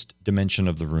widest dimension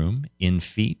of the room in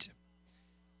feet.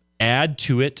 Add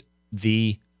to it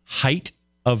the height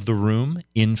of the room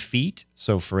in feet.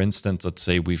 So for instance, let's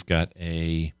say we've got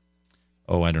a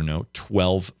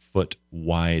 12-foot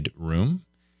wide room,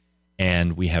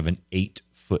 and we have an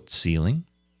 8-foot ceiling.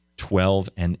 12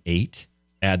 and 8,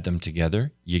 add them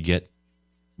together, you get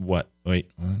what?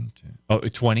 Wait,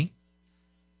 20.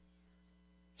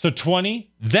 So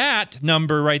 20, that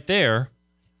number right there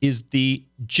is the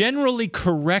generally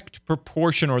correct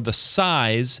proportion or the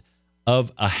size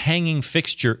of a hanging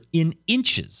fixture in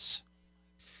inches.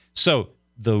 So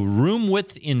the room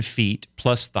width in feet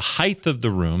plus the height of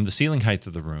the room, the ceiling height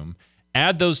of the room,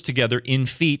 add those together in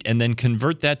feet and then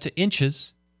convert that to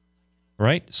inches,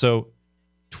 right? So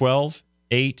 12,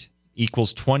 8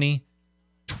 equals 20.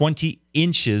 20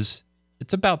 inches,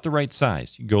 it's about the right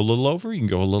size. You can go a little over, you can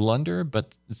go a little under,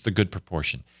 but it's the good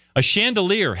proportion. A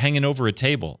chandelier hanging over a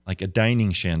table, like a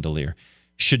dining chandelier,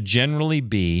 should generally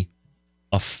be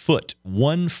a foot,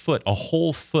 1 foot, a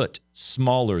whole foot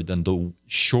smaller than the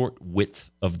short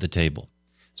width of the table.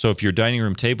 So if your dining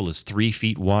room table is 3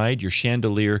 feet wide, your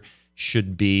chandelier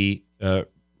should be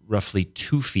roughly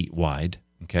 2 feet wide,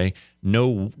 okay?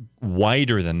 No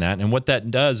wider than that. And what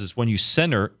that does is when you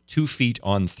center 2 feet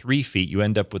on 3 feet, you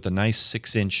end up with a nice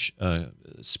 6-inch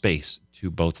space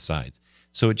to both sides.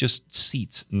 So it just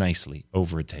seats nicely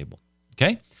over a table,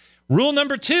 okay? Rule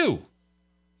number 2,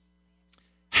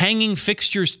 hanging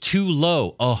fixtures too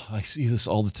low. Oh, I see this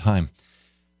all the time.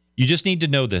 You just need to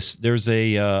know this. There's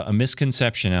a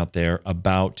misconception out there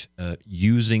about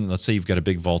using, let's say you've got a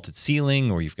big vaulted ceiling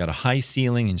or you've got a high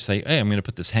ceiling and you say, hey, I'm going to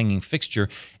put this hanging fixture.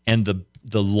 And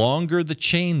the longer the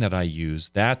chain that I use,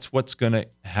 that's what's going to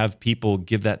have people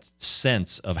give that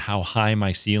sense of how high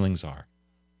my ceilings are.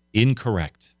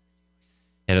 Incorrect.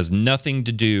 It has nothing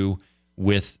to do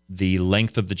with the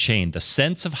length of the chain. The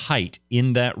sense of height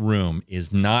in that room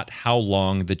is not how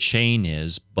long the chain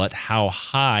is, but how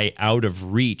high out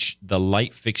of reach the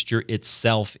light fixture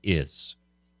itself is.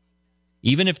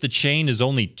 Even if the chain is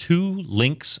only 2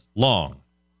 links long,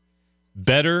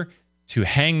 better to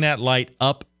hang that light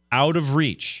up out of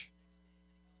reach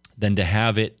than to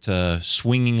have it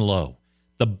swinging low.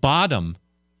 The bottom,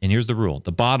 and here's the rule,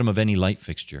 the bottom of any light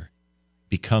fixture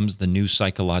becomes the new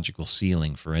psychological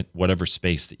ceiling for it, whatever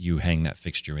space that you hang that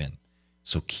fixture in.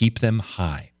 So keep them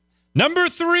high. Number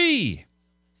 3,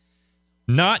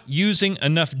 not using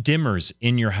enough dimmers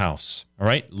in your house. All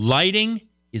right? Lighting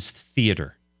is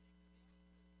theater.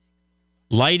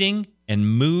 Lighting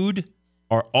and mood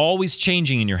are always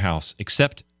changing in your house,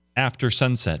 except after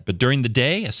sunset. But during the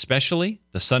day, especially,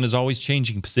 the sun is always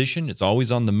changing position. It's always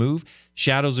on the move.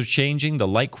 Shadows are changing. The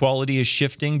light quality is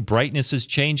shifting. Brightness is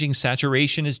changing.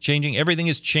 Saturation is changing. Everything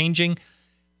is changing.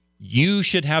 You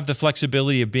should have the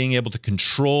flexibility of being able to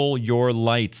control your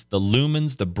lights, the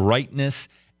lumens, the brightness,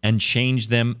 and change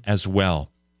them as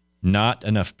well. Not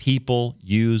enough people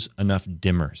use enough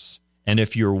dimmers. And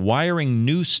if you're wiring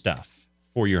new stuff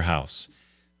for your house,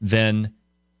 then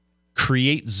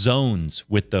create zones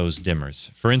with those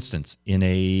dimmers. For instance, in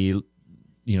a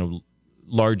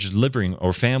large living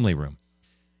or family room,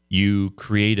 you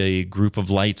create a group of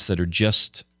lights that are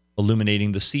just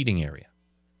illuminating the seating area.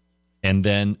 And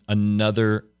then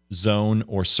another zone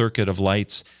or circuit of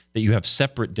lights that you have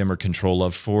separate dimmer control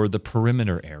of for the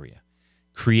perimeter area.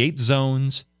 Create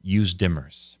zones, use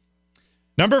dimmers.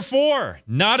 Number 4,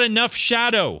 not enough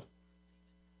shadow.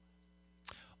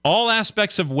 All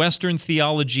aspects of Western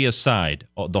theology aside,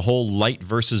 the whole light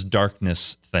versus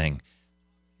darkness thing,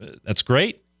 that's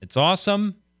great. It's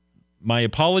awesome. My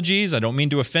apologies. I don't mean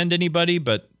to offend anybody,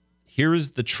 but here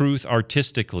is the truth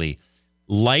artistically.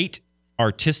 Light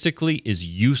artistically is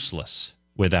useless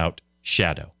without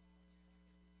shadow.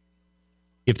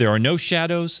 If there are no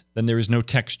shadows, then there is no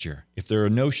texture. If there are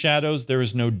no shadows, there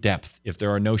is no depth. If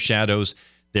there are no shadows,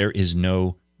 there is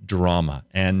no drama.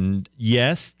 And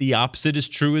yes, the opposite is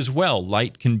true as well.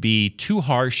 Light can be too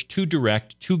harsh, too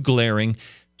direct, too glaring,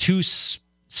 too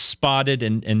spotted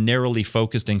and narrowly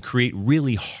focused and create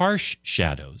really harsh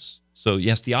shadows. So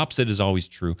yes, the opposite is always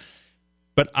true.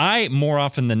 But more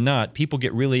often than not, people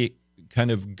get really kind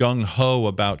of gung-ho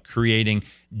about creating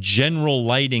general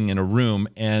lighting in a room,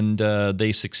 and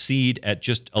they succeed at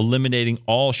just eliminating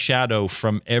all shadow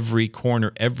from every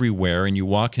corner everywhere, and you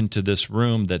walk into this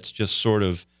room that's just sort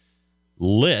of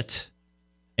lit,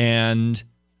 and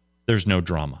there's no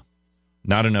drama.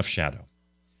 Not enough shadow.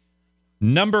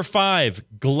 Number 5,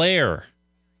 glare.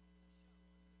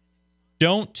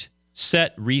 Don't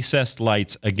set recessed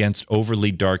lights against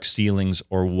overly dark ceilings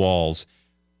or walls.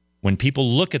 When people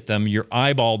look at them, your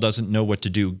eyeball doesn't know what to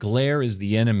do. Glare is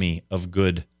the enemy of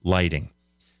good lighting.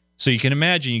 So you can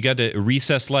imagine you got a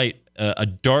recessed light,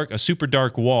 a super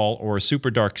dark wall or a super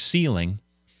dark ceiling.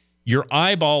 Your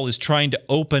eyeball is trying to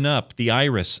open up the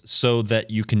iris so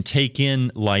that you can take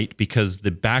in light because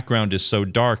the background is so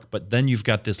dark, but then you've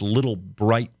got this little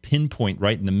bright pinpoint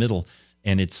right in the middle,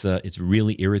 and it's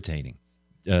really irritating.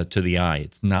 to the eye.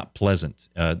 It's not pleasant.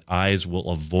 Eyes will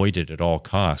avoid it at all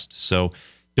costs. So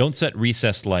don't set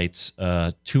recessed lights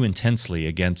too intensely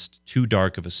against too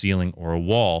dark of a ceiling or a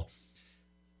wall.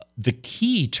 The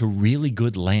key to really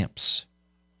good lamps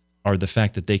are the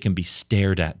fact that they can be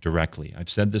stared at directly. I've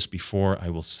said this before. I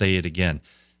will say it again.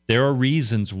 There are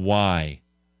reasons why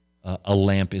a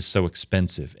lamp is so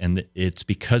expensive, and it's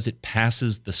because it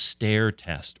passes the stare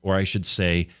test, or I should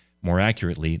say, more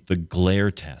accurately, the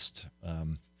glare test.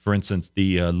 For instance,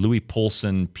 the Louis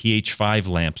Poulsen PH5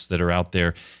 lamps that are out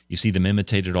there, you see them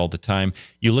imitated all the time.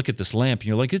 You look at this lamp and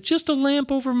you're like, it's just a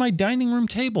lamp over my dining room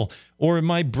table or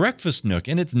my breakfast nook,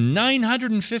 and it's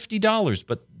 $950.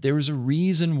 But there's a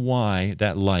reason why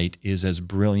that light is as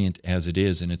brilliant as it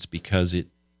is, and it's because it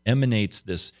emanates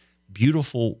this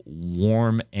beautiful,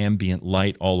 warm, ambient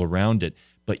light all around it.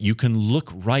 But you can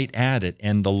look right at it,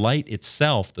 and the light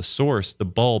itself, the source, the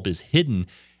bulb, is hidden,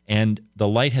 and the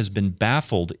light has been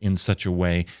baffled in such a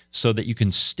way so that you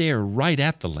can stare right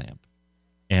at the lamp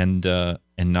and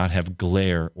not have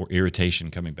glare or irritation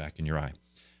coming back in your eye.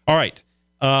 All right.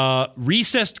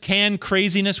 Recessed can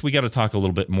craziness. We got to talk a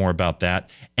little bit more about that.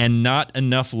 And not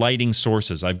enough lighting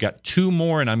sources. I've got two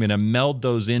more, and I'm going to meld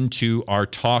those into our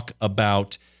talk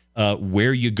about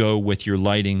where you go with your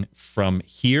lighting from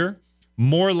here.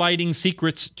 More lighting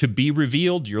secrets to be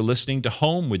revealed. You're listening to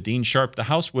Home with Dean Sharp, the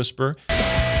House Whisperer.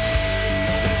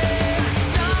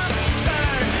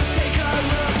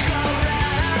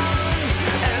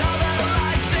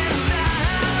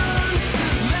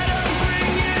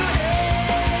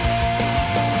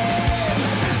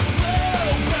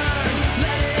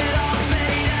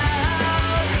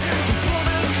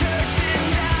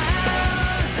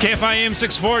 KFI AM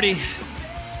 640.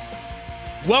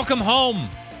 Welcome home.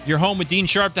 You're home with Dean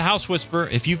Sharp, the House Whisperer.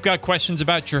 If you've got questions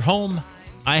about your home,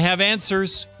 I have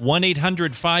answers.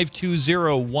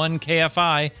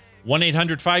 1-800-520-1KFI.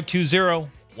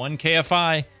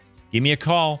 1-800-520-1KFI. Give me a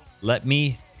call. Let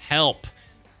me help.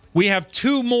 We have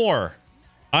two more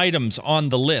items on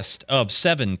the list of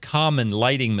 7 common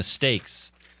lighting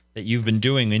mistakes that you've been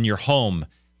doing in your home.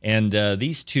 And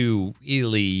these are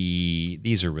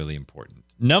really important.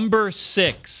 Number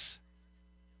 6,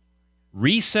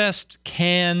 recessed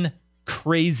can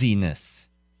craziness.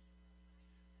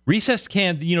 Recessed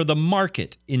can, the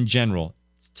market in general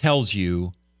tells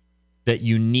you that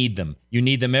you need them. You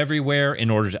need them everywhere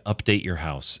in order to update your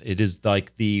house. It is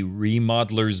like the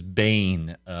remodeler's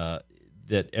bane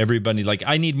that everybody, like,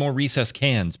 I need more recessed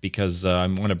cans because I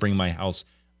want to bring my house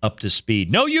up to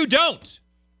speed. No, you don't.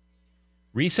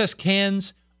 Recessed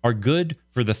cans are good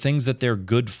for the things that they're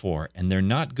good for, and they're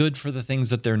not good for the things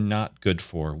that they're not good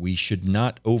for. We should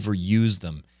not overuse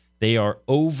them. They are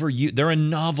overused. They're a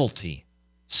novelty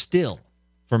still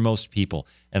for most people,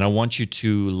 and I want you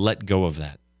to let go of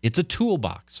that. It's a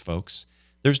toolbox, folks.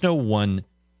 There's no one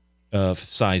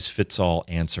size-fits-all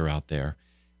answer out there.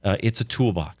 It's a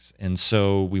toolbox, and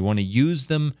so we want to use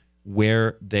them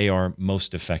where they are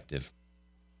most effective.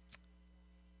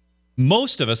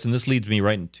 Most of us, and this leads me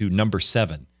right into number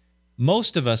 7,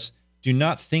 most of us do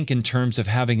not think in terms of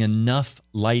having enough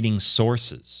lighting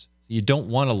sources. You don't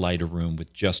want to light a room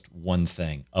with just one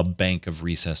thing, a bank of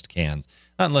recessed cans,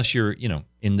 not unless you're,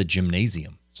 in the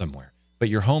gymnasium somewhere. But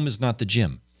your home is not the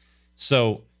gym.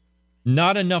 So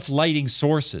not enough lighting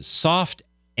sources. Soft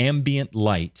ambient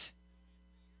light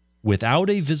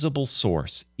without a visible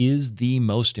source is the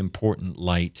most important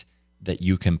light that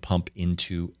you can pump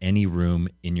into any room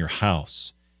in your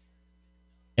house.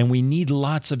 And we need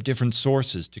lots of different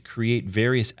sources to create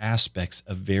various aspects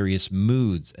of various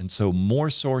moods. And so more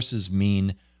sources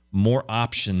mean more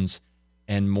options,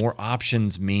 and more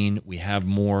options mean we have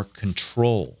more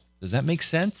control. Does that make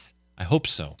sense? I hope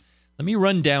so. Let me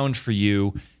run down for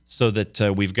you so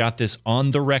that we've got this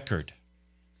on the record.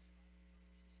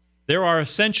 There are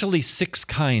essentially 6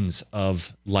 kinds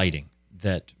of lighting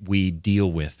that we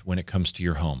deal with when it comes to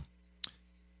your home.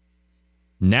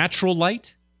 Natural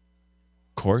light,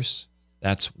 of course,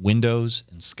 that's windows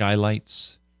and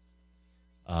skylights.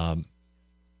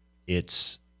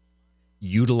 It's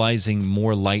utilizing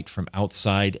more light from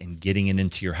outside and getting it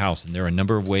into your house. And there are a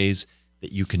number of ways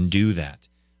that you can do that.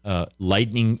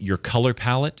 Lightening your color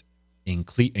palette,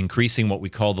 increasing what we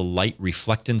call the light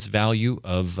reflectance value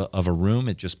of a room.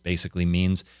 It just basically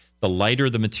means the lighter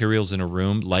the materials in a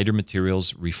room, lighter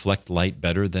materials reflect light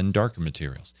better than darker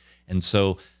materials. And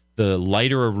so the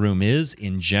lighter a room is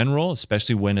in general,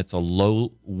 especially when it's a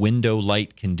low window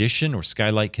light condition or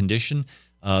skylight condition,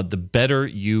 the better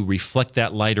you reflect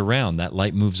that light around. That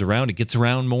light moves around, it gets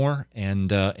around more,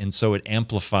 and so it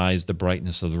amplifies the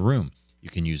brightness of the room. You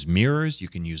can use mirrors. You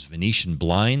can use Venetian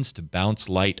blinds to bounce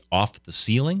light off the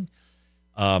ceiling.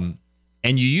 And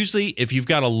you usually, if you've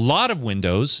got a lot of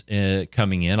windows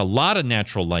coming in, a lot of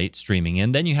natural light streaming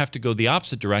in, then you have to go the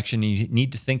opposite direction. You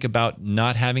need to think about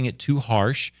not having it too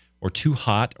harsh or too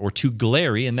hot or too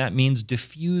glary, and that means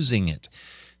diffusing it.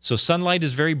 So sunlight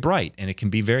is very bright, and it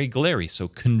can be very glary. So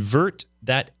convert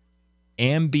that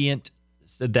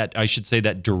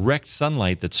that direct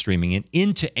sunlight that's streaming in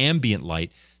into ambient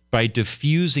light by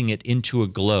diffusing it into a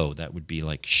glow. That would be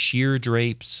like sheer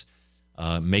drapes,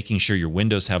 making sure your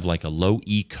windows have like a low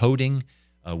E coating,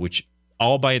 which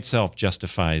all by itself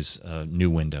justifies new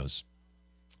windows.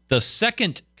 The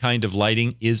second kind of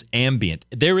lighting is ambient.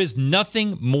 There is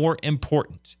nothing more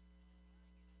important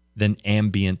than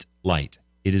ambient light.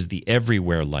 It is the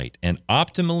everywhere light. And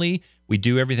optimally, we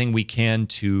do everything we can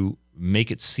to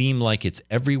make it seem like it's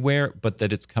everywhere, but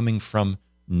that it's coming from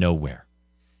nowhere.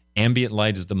 Ambient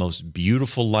light is the most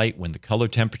beautiful light when the color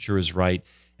temperature is right.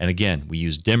 And again, we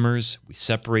use dimmers, we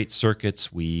separate circuits,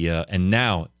 and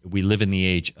now we live in the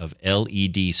age of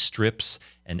LED strips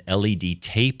and LED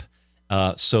tape.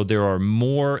 So there are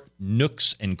more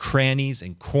nooks and crannies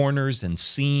and corners and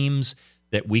seams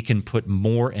that we can put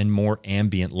more and more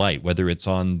ambient light, whether it's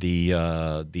on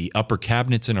the upper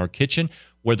cabinets in our kitchen,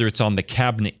 whether it's on the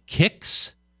cabinet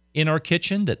kicks in our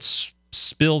kitchen that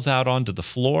spills out onto the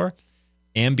floor.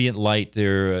 Ambient light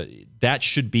there, that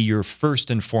should be your first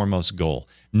and foremost goal.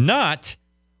 Not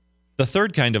the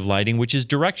third kind of lighting, which is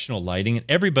directional lighting. And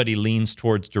everybody leans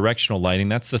towards directional lighting.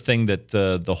 That's the thing that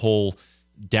the whole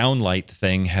downlight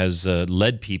thing has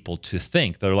led people to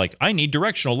think. They're like, I need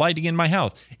directional lighting in my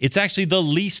house. It's actually the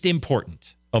least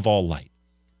important of all light.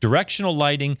 Directional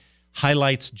lighting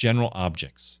highlights general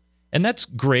objects. And that's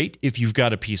great if you've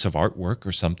got a piece of artwork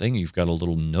or something, you've got a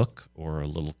little nook or a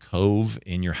little cove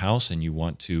in your house and you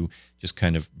want to just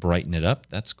kind of brighten it up.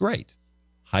 That's great.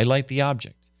 Highlight the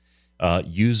object.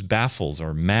 Use baffles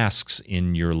or masks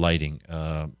in your lighting.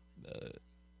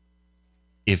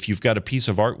 If you've got a piece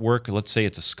of artwork, let's say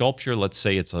it's a sculpture, let's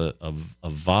say it's a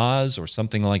vase or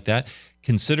something like that,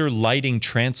 consider lighting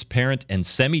transparent and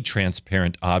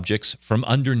semi-transparent objects from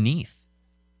underneath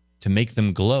to make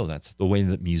them glow. That's the way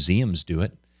that museums do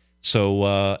it.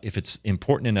 So if it's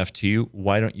important enough to you,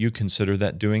 why don't you consider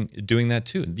that doing that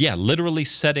too? Yeah, literally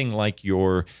setting like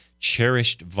your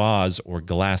cherished vase or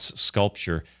glass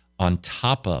sculpture on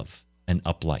top of an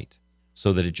uplight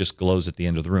so that it just glows at the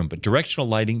end of the room. But directional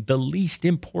lighting, the least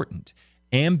important.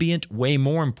 Ambient, way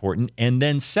more important. And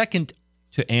then second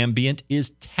to ambient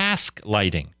is task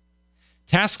lighting.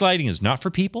 Task lighting is not for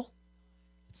people.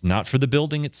 It's not for the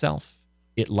building itself.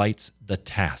 It lights the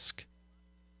task,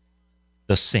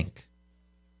 the sink,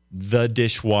 the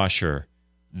dishwasher,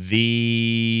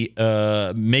 the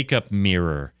makeup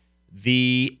mirror,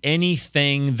 the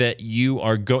anything that you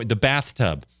are going, the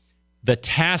bathtub, the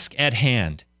task at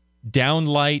hand, down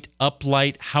light, up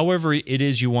light, however it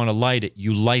is you want to light it,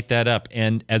 you light that up.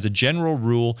 And as a general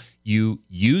rule, you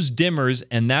use dimmers,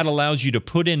 and that allows you to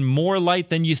put in more light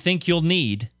than you think you'll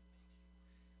need.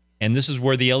 And this is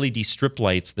where the LED strip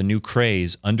lights, the new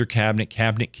craze, under cabinet,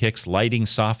 cabinet kicks, lighting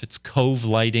soffits, cove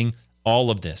lighting, all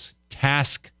of this.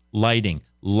 Task lighting.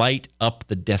 Light up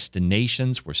the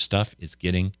destinations where stuff is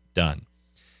getting done.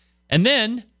 And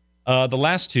then the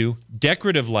last two,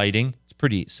 decorative lighting. It's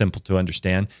pretty simple to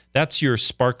understand. That's your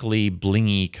sparkly,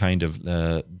 blingy kind of,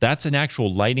 that's an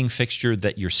actual lighting fixture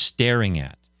that you're staring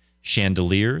at.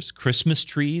 Chandeliers, Christmas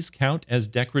trees count as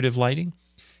decorative lighting.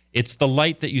 It's the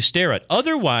light that you stare at.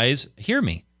 Otherwise, hear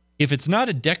me, if it's not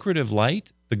a decorative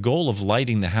light, the goal of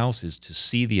lighting the house is to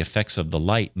see the effects of the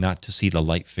light, not to see the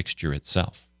light fixture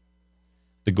itself.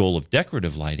 The goal of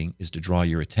decorative lighting is to draw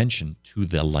your attention to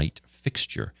the light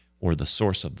fixture or the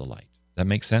source of the light. That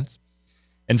makes sense?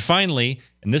 And finally,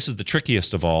 and this is the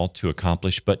trickiest of all to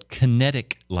accomplish, but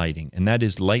kinetic lighting, and that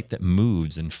is light that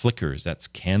moves and flickers. That's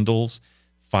candles,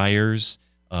 fires,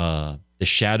 the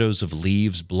shadows of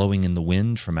leaves blowing in the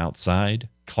wind from outside,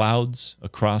 clouds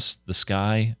across the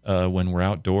sky when we're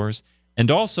outdoors.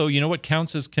 And also, you know what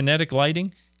counts as kinetic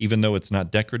lighting, even though it's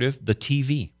not decorative? The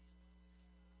TV.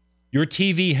 Your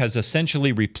TV has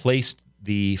essentially replaced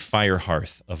the fire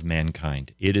hearth of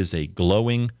mankind. It is a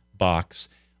glowing box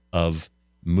of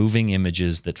moving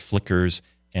images that flickers.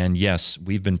 And yes,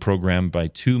 we've been programmed by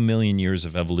 2 million years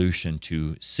of evolution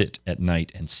to sit at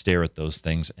night and stare at those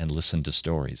things and listen to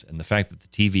stories. And the fact that the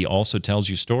TV also tells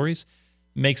you stories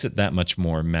makes it that much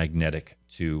more magnetic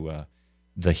to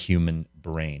the human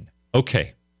brain.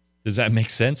 Okay, does that make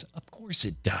sense? Of course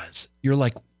it does. You're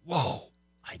like, whoa,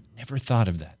 I never thought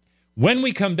of that. When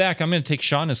we come back, I'm going to take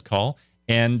Shauna's call,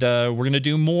 And we're going to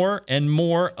do more and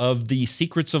more of the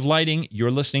secrets of lighting.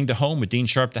 You're listening to Home with Dean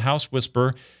Sharp, the House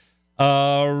Whisperer.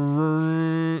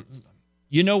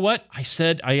 You know what? I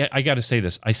said, I got to say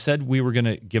this. I said we were going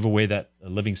to give away that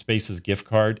Living Spaces gift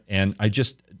card, and I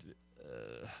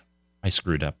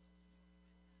screwed up.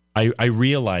 I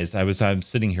realized, I'm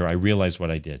sitting here, I realized what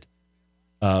I did.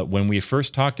 When we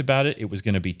first talked about it, it was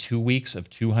going to be 2 weeks of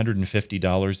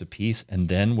 $250 a piece. And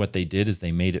then what they did is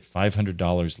they made it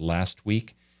 $500 last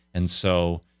week. And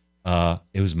so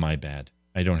it was my bad.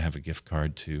 I don't have a gift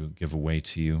card to give away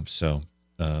to you. So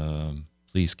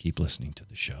please keep listening to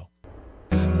the show.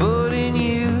 But in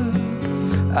you,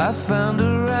 I found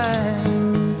a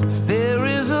rhyme. If there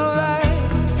is a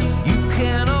light, you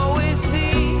can always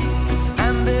see.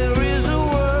 And there is a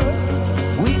world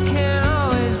we can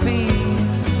always be.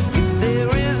 If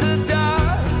there is a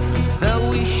dark that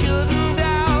we shouldn't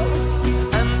doubt,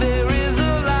 and there is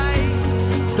a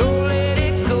light, don't let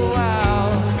it go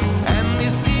out. And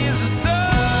this is a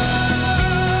song,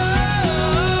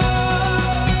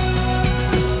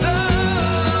 for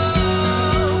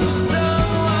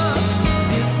someone.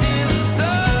 This is a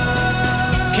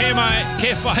song.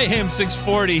 KFI AM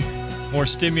 640. More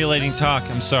stimulating talk.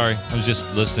 I'm sorry. I was just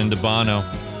listening to Bono.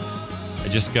 I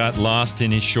just got lost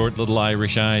in his short little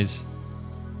Irish eyes.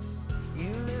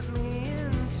 You let me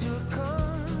into a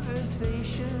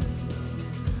conversation.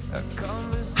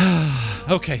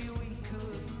 Okay.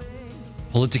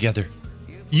 Pull it together.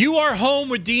 You are home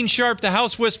with Dean Sharp, the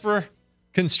House Whisperer,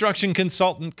 construction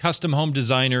consultant, custom home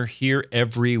designer, here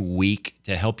every week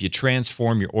to help you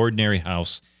transform your ordinary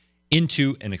house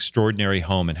into an extraordinary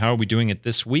home. And how are we doing it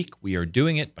this week? We are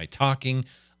doing it by talking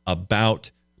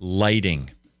about lighting.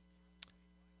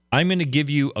 I'm going to give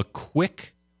you a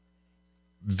quick,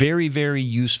 very, very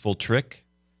useful trick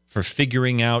for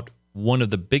figuring out one of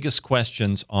the biggest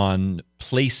questions on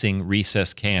placing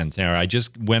recessed cans. Now, I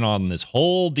just went on this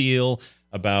whole deal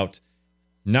about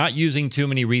not using too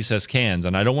many recessed cans,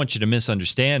 and I don't want you to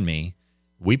misunderstand me.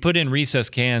 We put in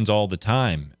recessed cans all the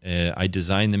time. I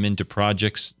design them into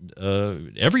projects.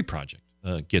 Every project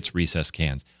gets recessed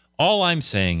cans. All I'm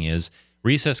saying is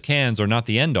recessed cans are not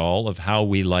the end-all of how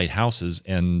we light houses,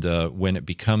 and when it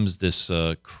becomes this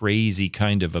crazy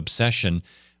kind of obsession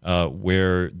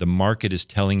where the market is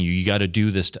telling you, you got to do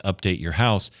this to update your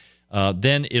house,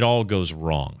 then it all goes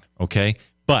wrong, okay?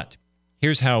 But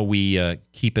here's how we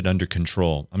keep it under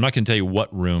control. I'm not going to tell you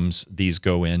what rooms these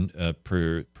go in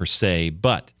per se,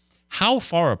 but how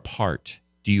far apart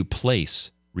do you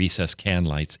place recessed can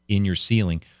lights in your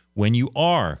ceiling when you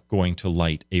are going to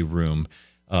light a room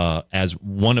as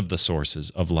one of the sources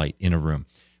of light in a room?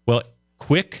 Well,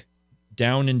 quick,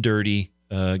 down and dirty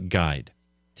guide.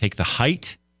 Take the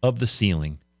height of the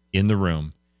ceiling in the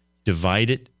room,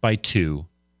 divide it by 2,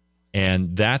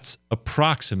 and that's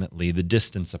approximately the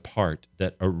distance apart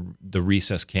that the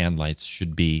recessed can lights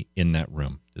should be in that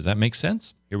room. Does that make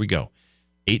sense? Here we go.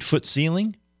 8-foot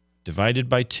ceiling divided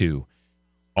by 2.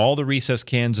 All the recessed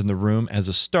cans in the room as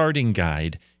a starting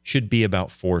guide should be about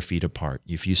 4 feet apart.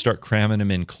 If you start cramming them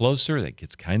in closer, that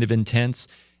gets kind of intense.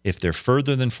 If they're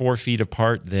further than 4 feet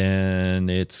apart, then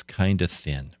it's kind of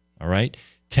thin. All right?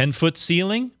 10-foot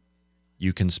ceiling,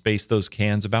 you can space those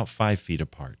cans about 5 feet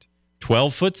apart.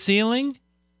 12-foot ceiling,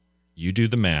 you do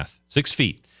the math. 6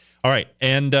 feet. All right,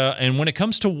 and when it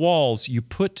comes to walls, you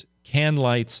put can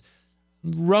lights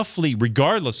roughly,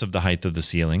 regardless of the height of the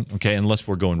ceiling, okay, unless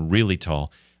we're going really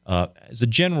tall. As a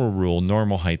general rule,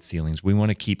 normal height ceilings, we want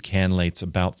to keep can lights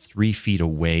about 3 feet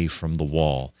away from the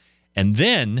wall. And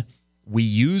then we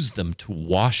use them to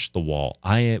wash the wall.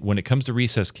 When it comes to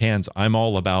recessed cans, I'm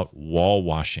all about wall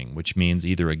washing, which means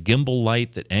either a gimbal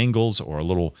light that angles or a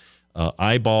little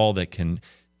eyeball that can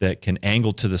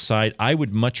angle to the side. I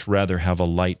would much rather have a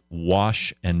light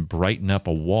wash and brighten up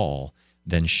a wall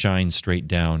than shine straight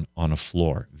down on a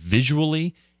floor.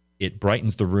 Visually, it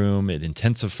brightens the room. It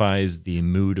intensifies the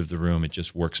mood of the room. It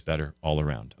just works better all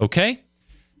around. Okay?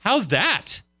 How's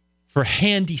that for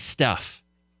handy stuff?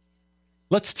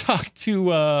 Let's talk to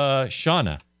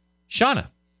Shauna. Shauna,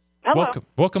 hello.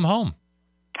 Welcome home.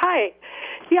 Hi.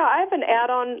 Yeah, I have an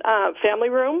add-on family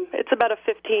room. It's about a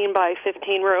 15 by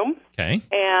 15 room. Okay.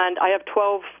 And I have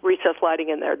 12 recessed lighting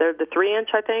in there. They're the 3-inch,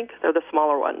 I think. They're the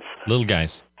smaller ones. Little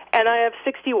guys. And I have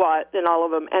 60 watt in all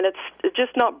of them, and it's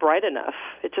just not bright enough.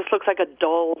 It just looks like a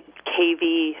dull,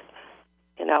 cavey,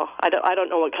 I don't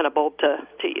know what kind of bulb to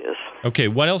use. Okay,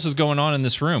 what else is going on in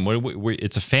this room?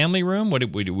 It's a family room? What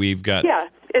we've got? Yeah,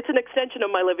 it's an extension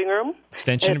of my living room.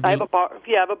 Extension of I have a bar.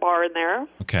 Yeah, I have a bar in there.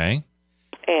 Okay.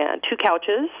 And 2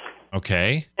 couches.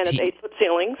 Okay. And it's 8-foot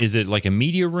ceilings. Is it like a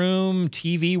media room,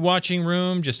 TV watching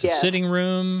room, just a sitting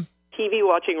room? TV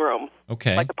watching room.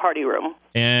 Okay. Like a party room.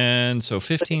 And so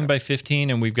 15 by 15,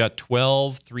 and we've got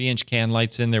 12 3-inch can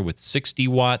lights in there with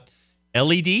 60-watt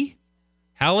LED?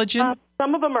 Halogen?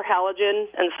 Some of them are halogen,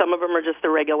 and some of them are just the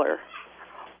regular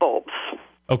bulbs.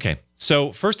 Okay.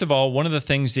 So first of all, one of the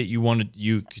things that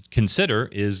you could consider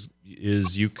is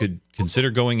you could consider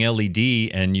going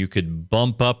LED, and you could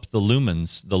bump up the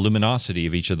luminosity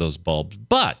of each of those bulbs.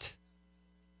 But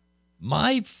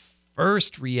my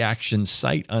first reaction,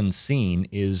 sight unseen,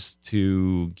 is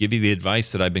to give you the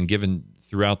advice that I've been given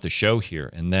throughout the show here,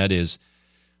 and that is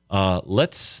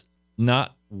let's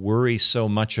not worry so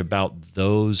much about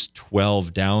those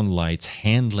 12 downlights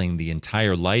handling the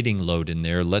entire lighting load in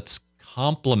there. Let's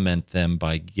complement them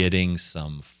by getting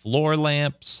some floor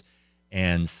lamps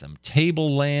and some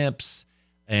table lamps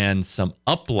and some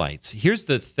uplights. Here's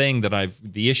the thing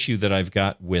the issue that I've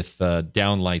got with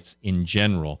downlights in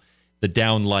general, the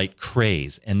downlight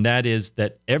craze, and that is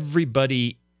that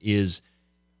everybody is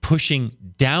pushing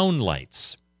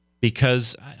downlights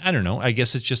because, I don't know, I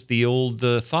guess it's just the old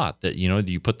thought that,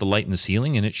 you put the light in the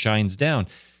ceiling and it shines down.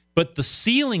 But the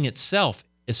ceiling itself,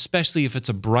 especially if it's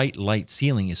a bright light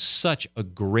ceiling, is such a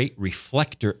great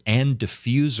reflector and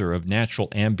diffuser of natural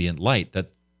ambient light that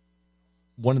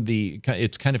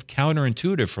it's kind of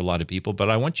counterintuitive for a lot of people, but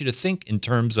I want you to think in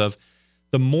terms of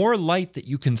the more light that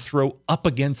you can throw up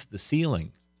against the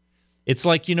ceiling. It's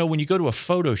like, when you go to a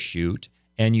photo shoot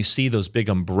and you see those big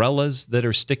umbrellas that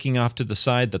are sticking off to the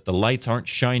side, that the lights aren't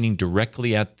shining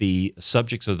directly at the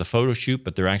subjects of the photo shoot,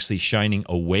 but they're actually shining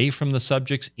away from the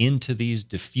subjects into these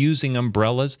diffusing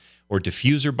umbrellas or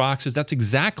diffuser boxes. That's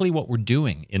exactly what we're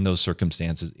doing in those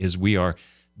circumstances, is we are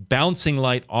bouncing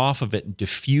light off of it and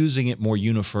diffusing it more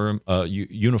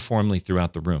uniformly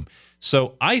throughout the room.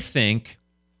 So I think,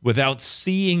 without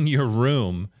seeing your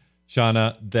room,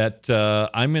 Shauna, that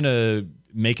I'm going to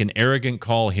make an arrogant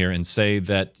call here and say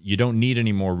that you don't need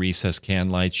any more recessed can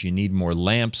lights. You need more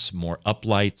lamps, more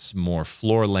uplights, more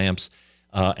floor lamps,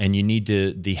 and you need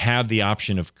to have the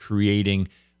option of creating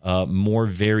more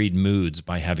varied moods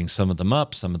by having some of them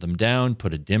up, some of them down,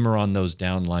 put a dimmer on those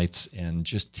down lights, and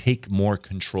just take more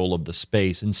control of the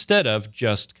space instead of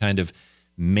just kind of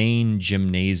main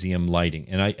gymnasium lighting.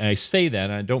 And I say that,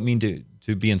 and I don't mean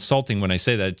to be insulting when I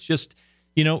say that. It's just,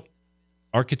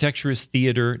 architecture is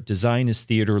theater, design is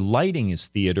theater, lighting is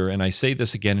theater, and I say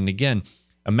this again and again.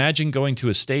 Imagine going to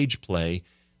a stage play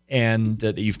and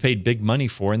that you've paid big money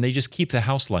for, and they just keep the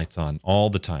house lights on all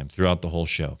the time throughout the whole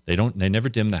show. They never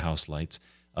dim the house lights.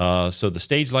 So the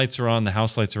stage lights are on, the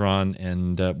house lights are on,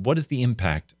 and what is the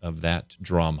impact of that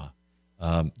drama?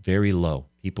 Very low.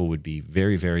 People would be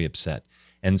very, very upset.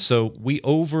 And so we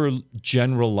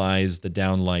overgeneralize the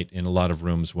downlight in a lot of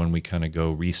rooms when we kind of go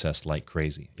recessed light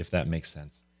crazy, if that makes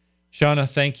sense. Shauna,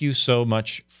 thank you so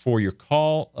much for your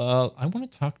call. I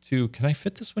want to talk to, can I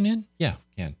fit this one in? Yeah,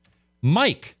 can.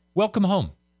 Mike, welcome home.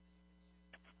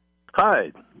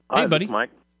 Hi. Hey, buddy.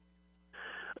 Mike.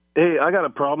 Hey, I got a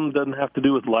problem. Doesn't have to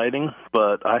do with lighting,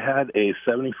 but I had a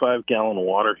 75-gallon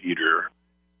water heater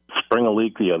spring a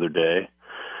leak the other day.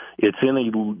 It's in a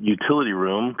utility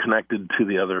room connected to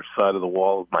the other side of the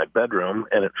wall of my bedroom,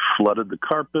 and it flooded the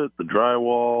carpet, the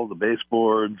drywall, the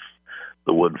baseboards,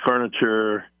 the wood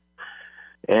furniture,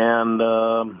 and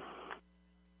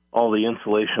all the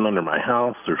insulation under my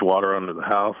house. There's water under the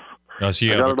house. Oh, so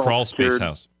you have a crawl space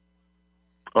house.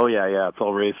 Oh, yeah. It's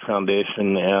all raised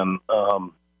foundation. And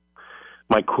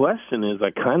my question is,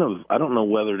 I don't know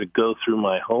whether to go through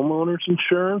my homeowner's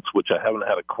insurance, which I haven't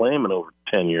had a claim in over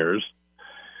 10 years,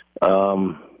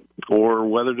 or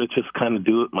whether to just kind of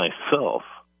do it myself.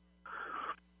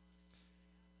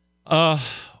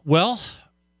 Well,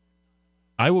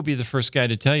 I will be the first guy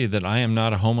to tell you that I am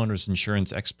not a homeowner's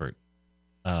insurance expert.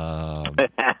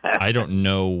 I don't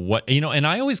know what, and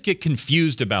I always get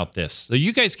confused about this. So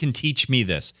you guys can teach me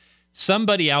this.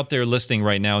 Somebody out there listening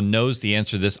right now knows the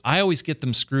answer to this. I always get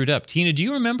them screwed up. Tina, do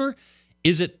you remember?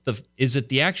 Is it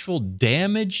the actual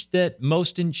damage that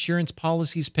most insurance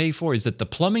policies pay for? Is it the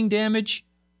plumbing damage,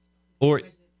 or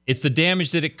it's the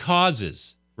damage that it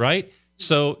causes, right?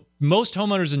 So most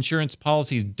homeowners insurance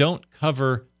policies don't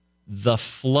cover the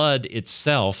flood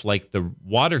itself, like the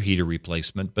water heater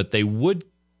replacement, but they would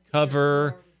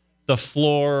cover the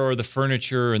floor or the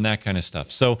furniture and that kind of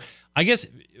stuff. So I guess,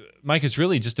 Mike, it's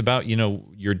really just about,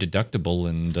 your deductible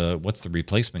and what's the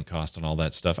replacement cost and all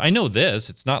that stuff. I know this.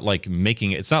 It's not like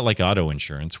auto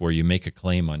insurance where you make a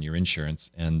claim on your insurance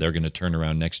and they're going to turn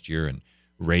around next year and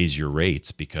raise your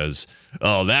rates because,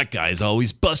 that guy's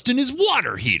always busting his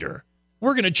water heater.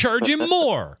 We're going to charge him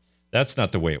more. That's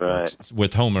not the way it works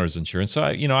with homeowners insurance. So,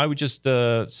 I would just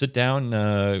sit down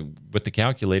with the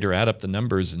calculator, add up the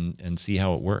numbers, and see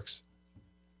how it works.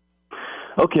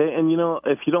 Okay, and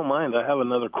if you don't mind, I have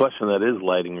another question that is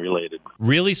lighting related.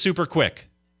 Really super quick.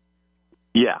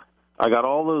 Yeah. I got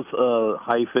all those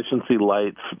high-efficiency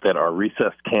lights that are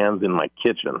recessed cans in my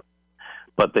kitchen,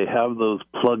 but they have those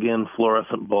plug-in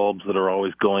fluorescent bulbs that are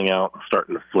always going out and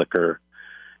starting to flicker.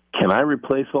 Can I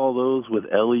replace all those with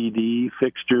LED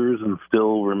fixtures and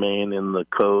still remain in the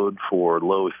code for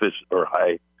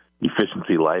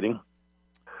high-efficiency lighting?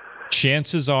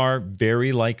 Chances are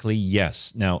very likely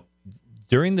yes. Now,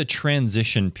 during the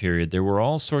transition period, there were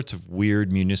all sorts of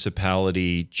weird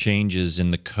municipality changes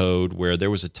in the code where there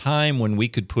was a time when we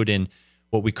could put in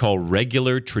what we call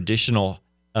regular traditional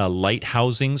light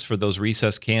housings for those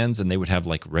recessed cans, and they would have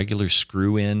like regular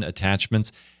screw-in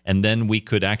attachments. And then we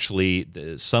could actually,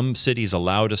 some cities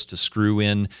allowed us to screw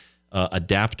in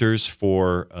adapters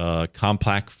for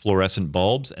compact fluorescent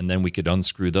bulbs, and then we could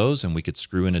unscrew those, and we could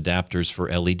screw in adapters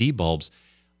for LED bulbs.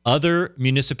 Other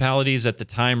municipalities at the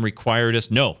time required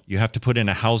us, no, you have to put in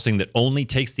a housing that only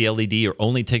takes the LED or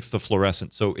only takes the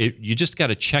fluorescent. So you just got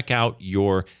to check out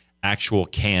your actual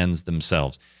cans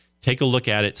themselves. Take a look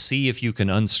at it, see if you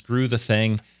can unscrew the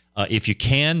thing. If you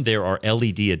can, there are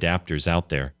LED adapters out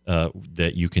there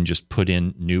that you can just put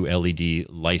in new LED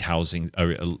light housing,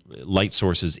 light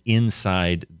sources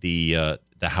inside the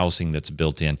housing that's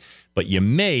built in. But you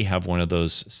may have one of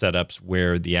those setups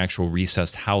where the actual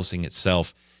recessed housing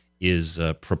itself is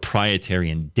proprietary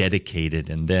and dedicated,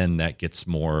 and then that gets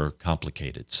more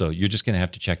complicated. So you're just going to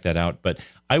have to check that out. But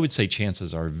I would say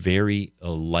chances are very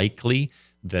likely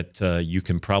that you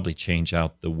can probably change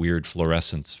out the weird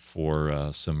fluorescents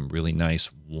for some really nice,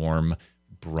 warm,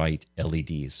 bright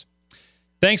LEDs.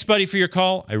 Thanks, buddy, for your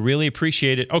call. I really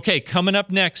appreciate it. Okay, coming up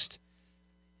next,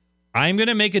 I'm going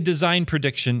to make a design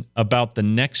prediction about the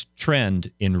next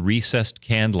trend in recessed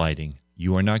can lighting.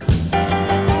 You are not...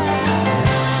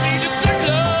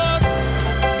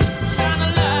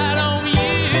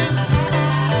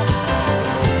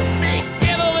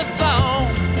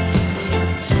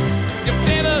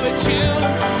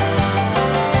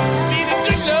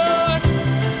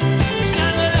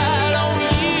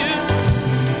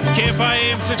 KFI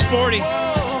AM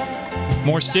 640.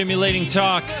 More stimulating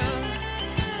talk.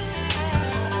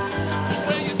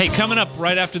 Hey, coming up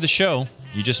right after the show,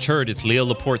 you just heard it's Leo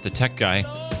Laporte, the tech guy,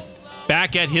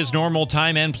 back at his normal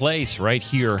time and place right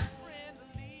here.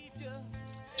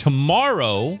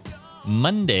 Tomorrow is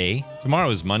Monday,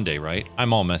 right?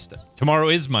 I'm all messed up. Tomorrow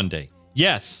is Monday.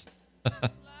 Yes.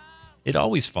 It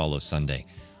always follows Sunday.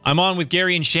 I'm on with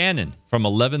Gary and Shannon from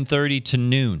 11:30 to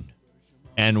noon.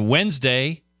 And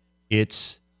Wednesday,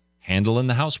 it's Handel and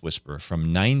the House Whisperer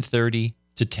from 9:30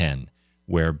 to 10,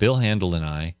 where Bill Handel and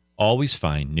I always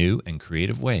find new and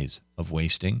creative ways of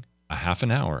wasting a half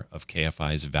an hour of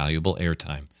KFI's valuable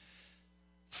airtime.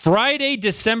 Friday,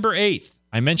 December 8th.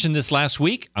 I mentioned this last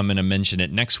week. I'm going to mention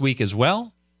it next week as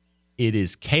well. It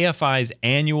is KFI's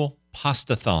annual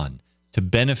Pastathon to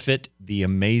benefit the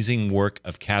amazing work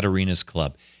of Katerina's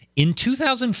Club. In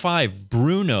 2005,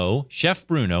 Chef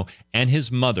Bruno, and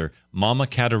his mother, Mama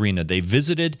Katerina, they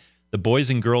visited the Boys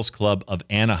and Girls Club of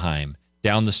Anaheim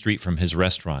down the street from his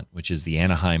restaurant, which is the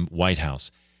Anaheim White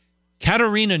House.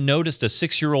 Katerina noticed a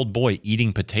 6-year-old boy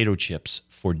eating potato chips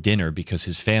for dinner because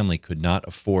his family could not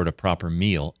afford a proper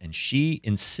meal, and she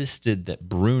insisted that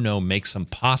Bruno make some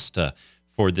pasta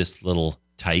for this little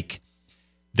tyke.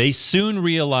 They soon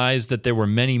realized that there were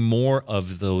many more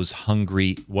of those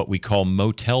hungry, what we call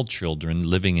motel children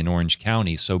living in Orange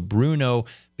County. So Bruno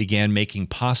began making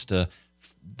pasta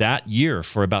that year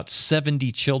for about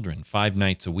 70 children, 5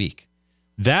 nights a week.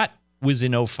 That was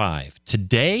in 2005.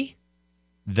 Today,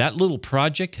 that little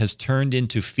project has turned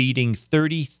into feeding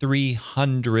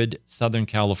 3,300 Southern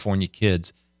California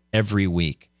kids every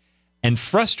week. And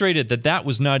frustrated that that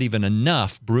was not even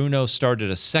enough, Bruno started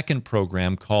a second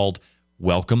program called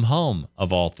Welcome Home,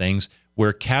 of all things,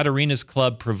 where Katerina's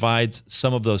Club provides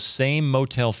some of those same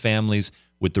motel families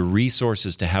with the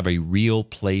resources to have a real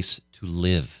place to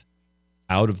live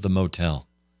out of the motel.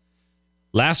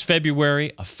 Last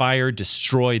February, a fire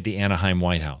destroyed the Anaheim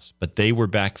White House, but they were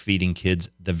back feeding kids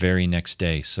the very next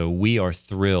day. So we are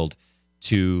thrilled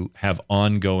to have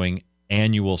ongoing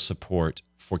annual support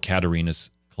for Katerina's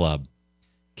Club.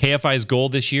 KFI's goal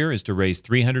this year is to raise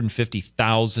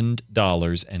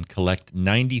 $350,000 and collect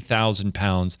 90,000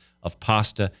 pounds of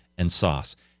pasta and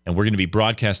sauce. And we're going to be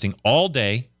broadcasting all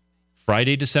day,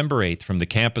 Friday, December 8th, from the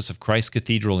campus of Christ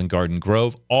Cathedral in Garden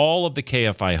Grove. All of the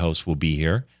KFI hosts will be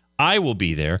here. I will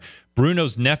be there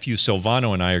Bruno's nephew,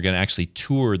 Silvano, and I are going to actually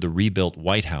tour the rebuilt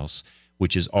White House,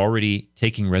 which is already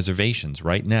taking reservations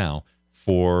right now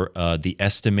for the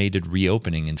estimated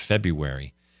reopening in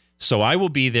February. So I will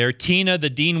be there. Tina, the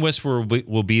Dean Whisperer,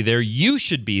 will be there. You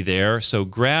should be there. So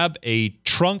grab a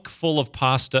trunk full of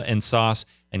pasta and sauce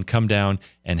and come down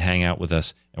and hang out with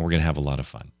us, and we're going to have a lot of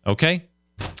fun. Okay?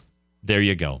 There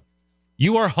you go.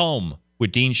 You are home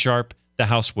with Dean Sharp, the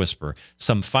House Whisperer.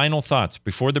 Some final thoughts.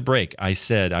 Before the break, I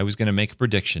said I was going to make a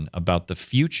prediction about the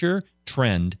future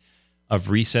trend of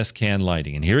recess can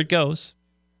lighting. And here it goes.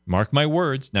 Mark my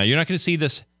words. Now, you're not going to see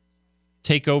this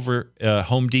take over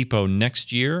Home Depot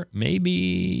next year.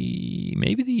 Maybe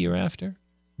the year after.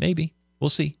 Maybe. We'll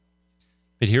see.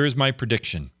 But here is my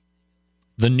prediction.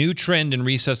 The new trend in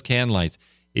recess can lights.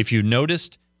 If you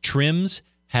noticed, trims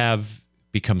have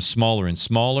become smaller and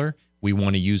smaller. We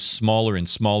want to use smaller and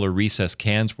smaller recess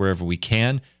cans wherever we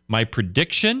can. My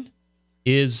prediction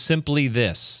is simply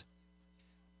this.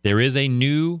 There is a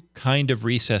new kind of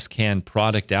recess can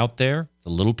product out there. It's a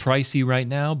little pricey right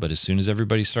now, but as soon as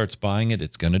everybody starts buying it,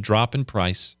 it's going to drop in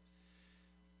price.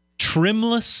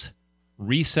 Trimless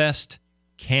recessed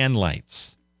can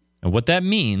lights. And what that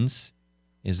means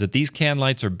is that these can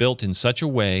lights are built in such a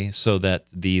way so that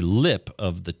the lip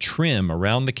of the trim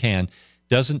around the can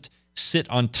doesn't sit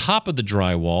on top of the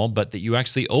drywall, but that you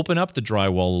actually open up the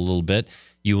drywall a little bit.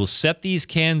 You will set these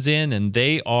cans in, and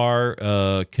they are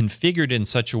configured in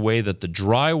such a way that the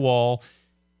drywall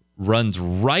runs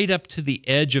right up to the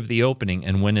edge of the opening.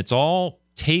 And when it's all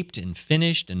taped and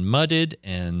finished and mudded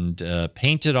and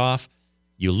painted off,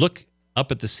 you look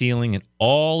up at the ceiling, and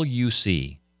all you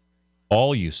see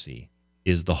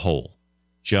is the hole,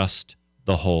 just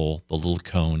the hole, the little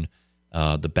cone,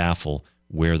 the baffle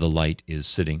where the light is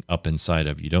sitting up inside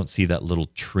of. You don't see that little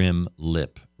trim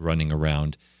lip running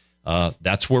around.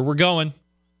 That's where we're going.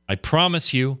 I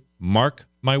promise you, mark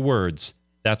my words,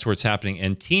 that's where it's happening.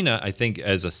 And Tina, I think,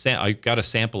 I got a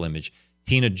sample image.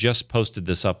 Tina just posted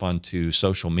this up onto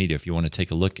social media. If you want to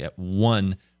take a look at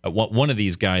what one of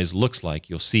these guys looks like,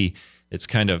 you'll see it's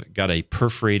kind of got a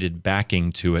perforated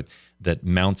backing to it that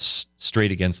mounts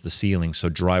straight against the ceiling so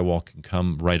drywall can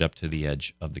come right up to the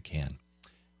edge of the can.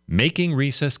 Making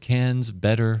recess cans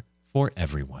better for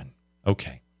everyone.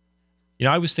 Okay.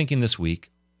 I was thinking this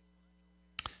week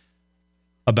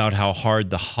about how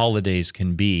hard the holidays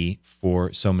can be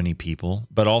for so many people,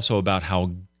 but also about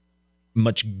how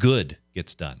much good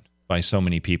gets done by so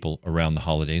many people around the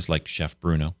holidays, like Chef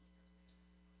Bruno.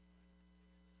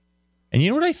 And you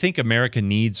know what I think America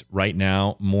needs right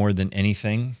now more than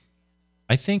anything?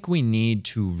 I think we need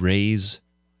to raise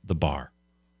the bar.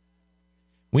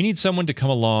 We need someone to come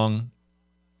along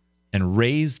and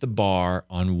raise the bar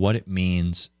on what it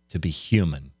means to be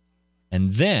human.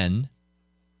 And then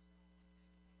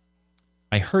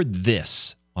I heard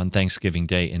this on Thanksgiving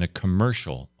Day in a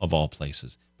commercial of all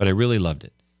places, but I really loved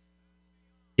it.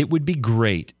 It would be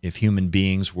great if human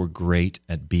beings were great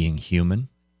at being human,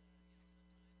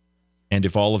 and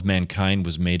if all of mankind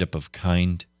was made up of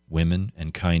kind women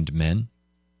and kind men.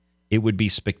 It would be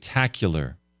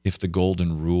spectacular if the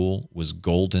golden rule was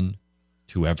golden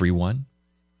to everyone,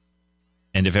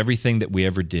 and if everything that we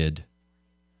ever did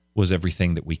was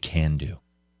everything that we can do.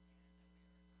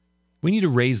 We need to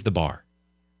raise the bar.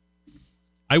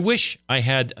 I wish I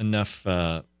had enough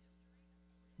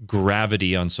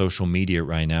gravity on social media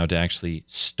right now to actually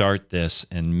start this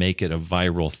and make it a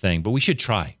viral thing, but we should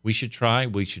try. We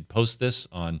should post this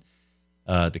on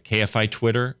the KFI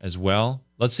Twitter as well.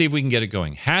 Let's see if we can get it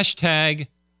going. Hashtag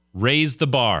raise the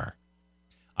bar.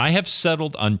 I have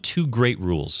settled on two great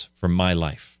rules from my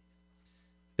life.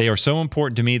 They are so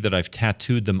important to me that I've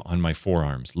tattooed them on my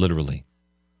forearms, literally.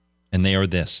 And they are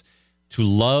this: to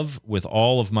love with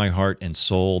all of my heart and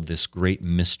soul this great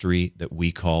mystery that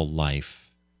we call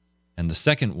life. And the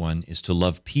second one is to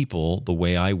love people the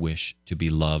way I wish to be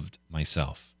loved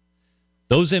myself.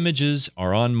 Those images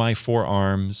are on my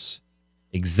forearms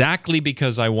exactly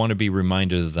because I want to be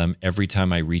reminded of them every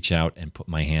time I reach out and put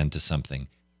my hand to something.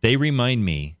 They remind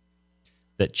me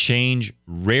that change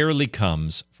rarely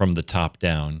comes from the top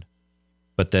down,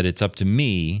 but that it's up to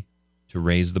me to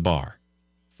raise the bar,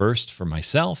 first for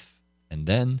myself, and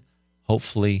then,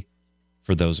 hopefully,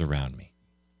 for those around me.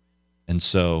 And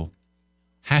so,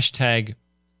 hashtag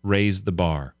raise the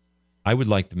bar. I would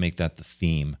like to make that the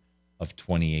theme of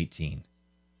 2018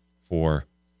 for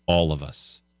all of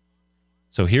us.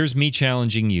 So here's me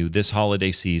challenging you this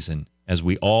holiday season as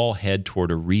we all head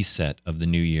toward a reset of the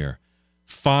new year.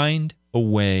 Find a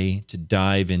way to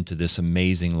dive into this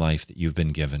amazing life that you've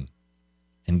been given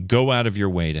and go out of your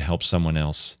way to help someone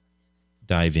else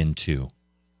dive into.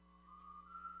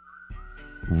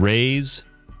 raise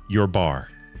your bar.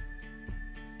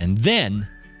 And then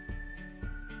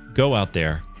go out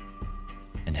there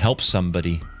and help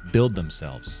somebody build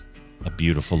themselves a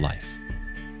beautiful life.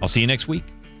 I'll see you next week.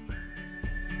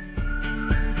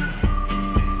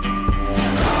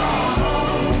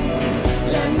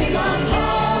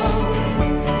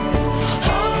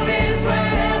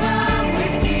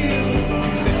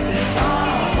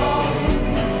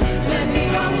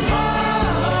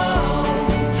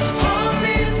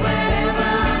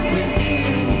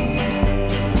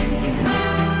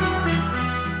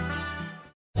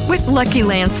 With Lucky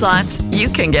Land Slots, you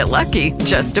can get lucky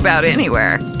just about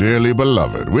anywhere. Dearly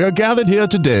beloved, we are gathered here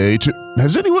today to...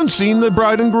 Has anyone seen the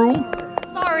bride and groom?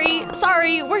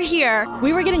 Sorry, we're here.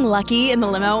 We were getting lucky in the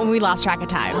limo and we lost track of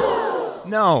time.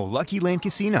 No, Lucky Land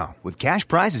Casino, with cash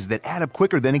prizes that add up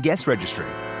quicker than a guest registry.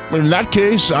 In that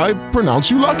case, I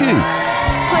pronounce you lucky.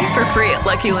 Play for free at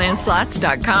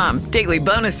LuckyLandSlots.com. Daily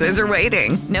bonuses are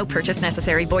waiting. No purchase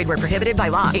necessary. Void where prohibited by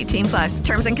law. 18+.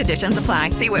 Terms and conditions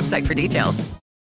apply. See website for details.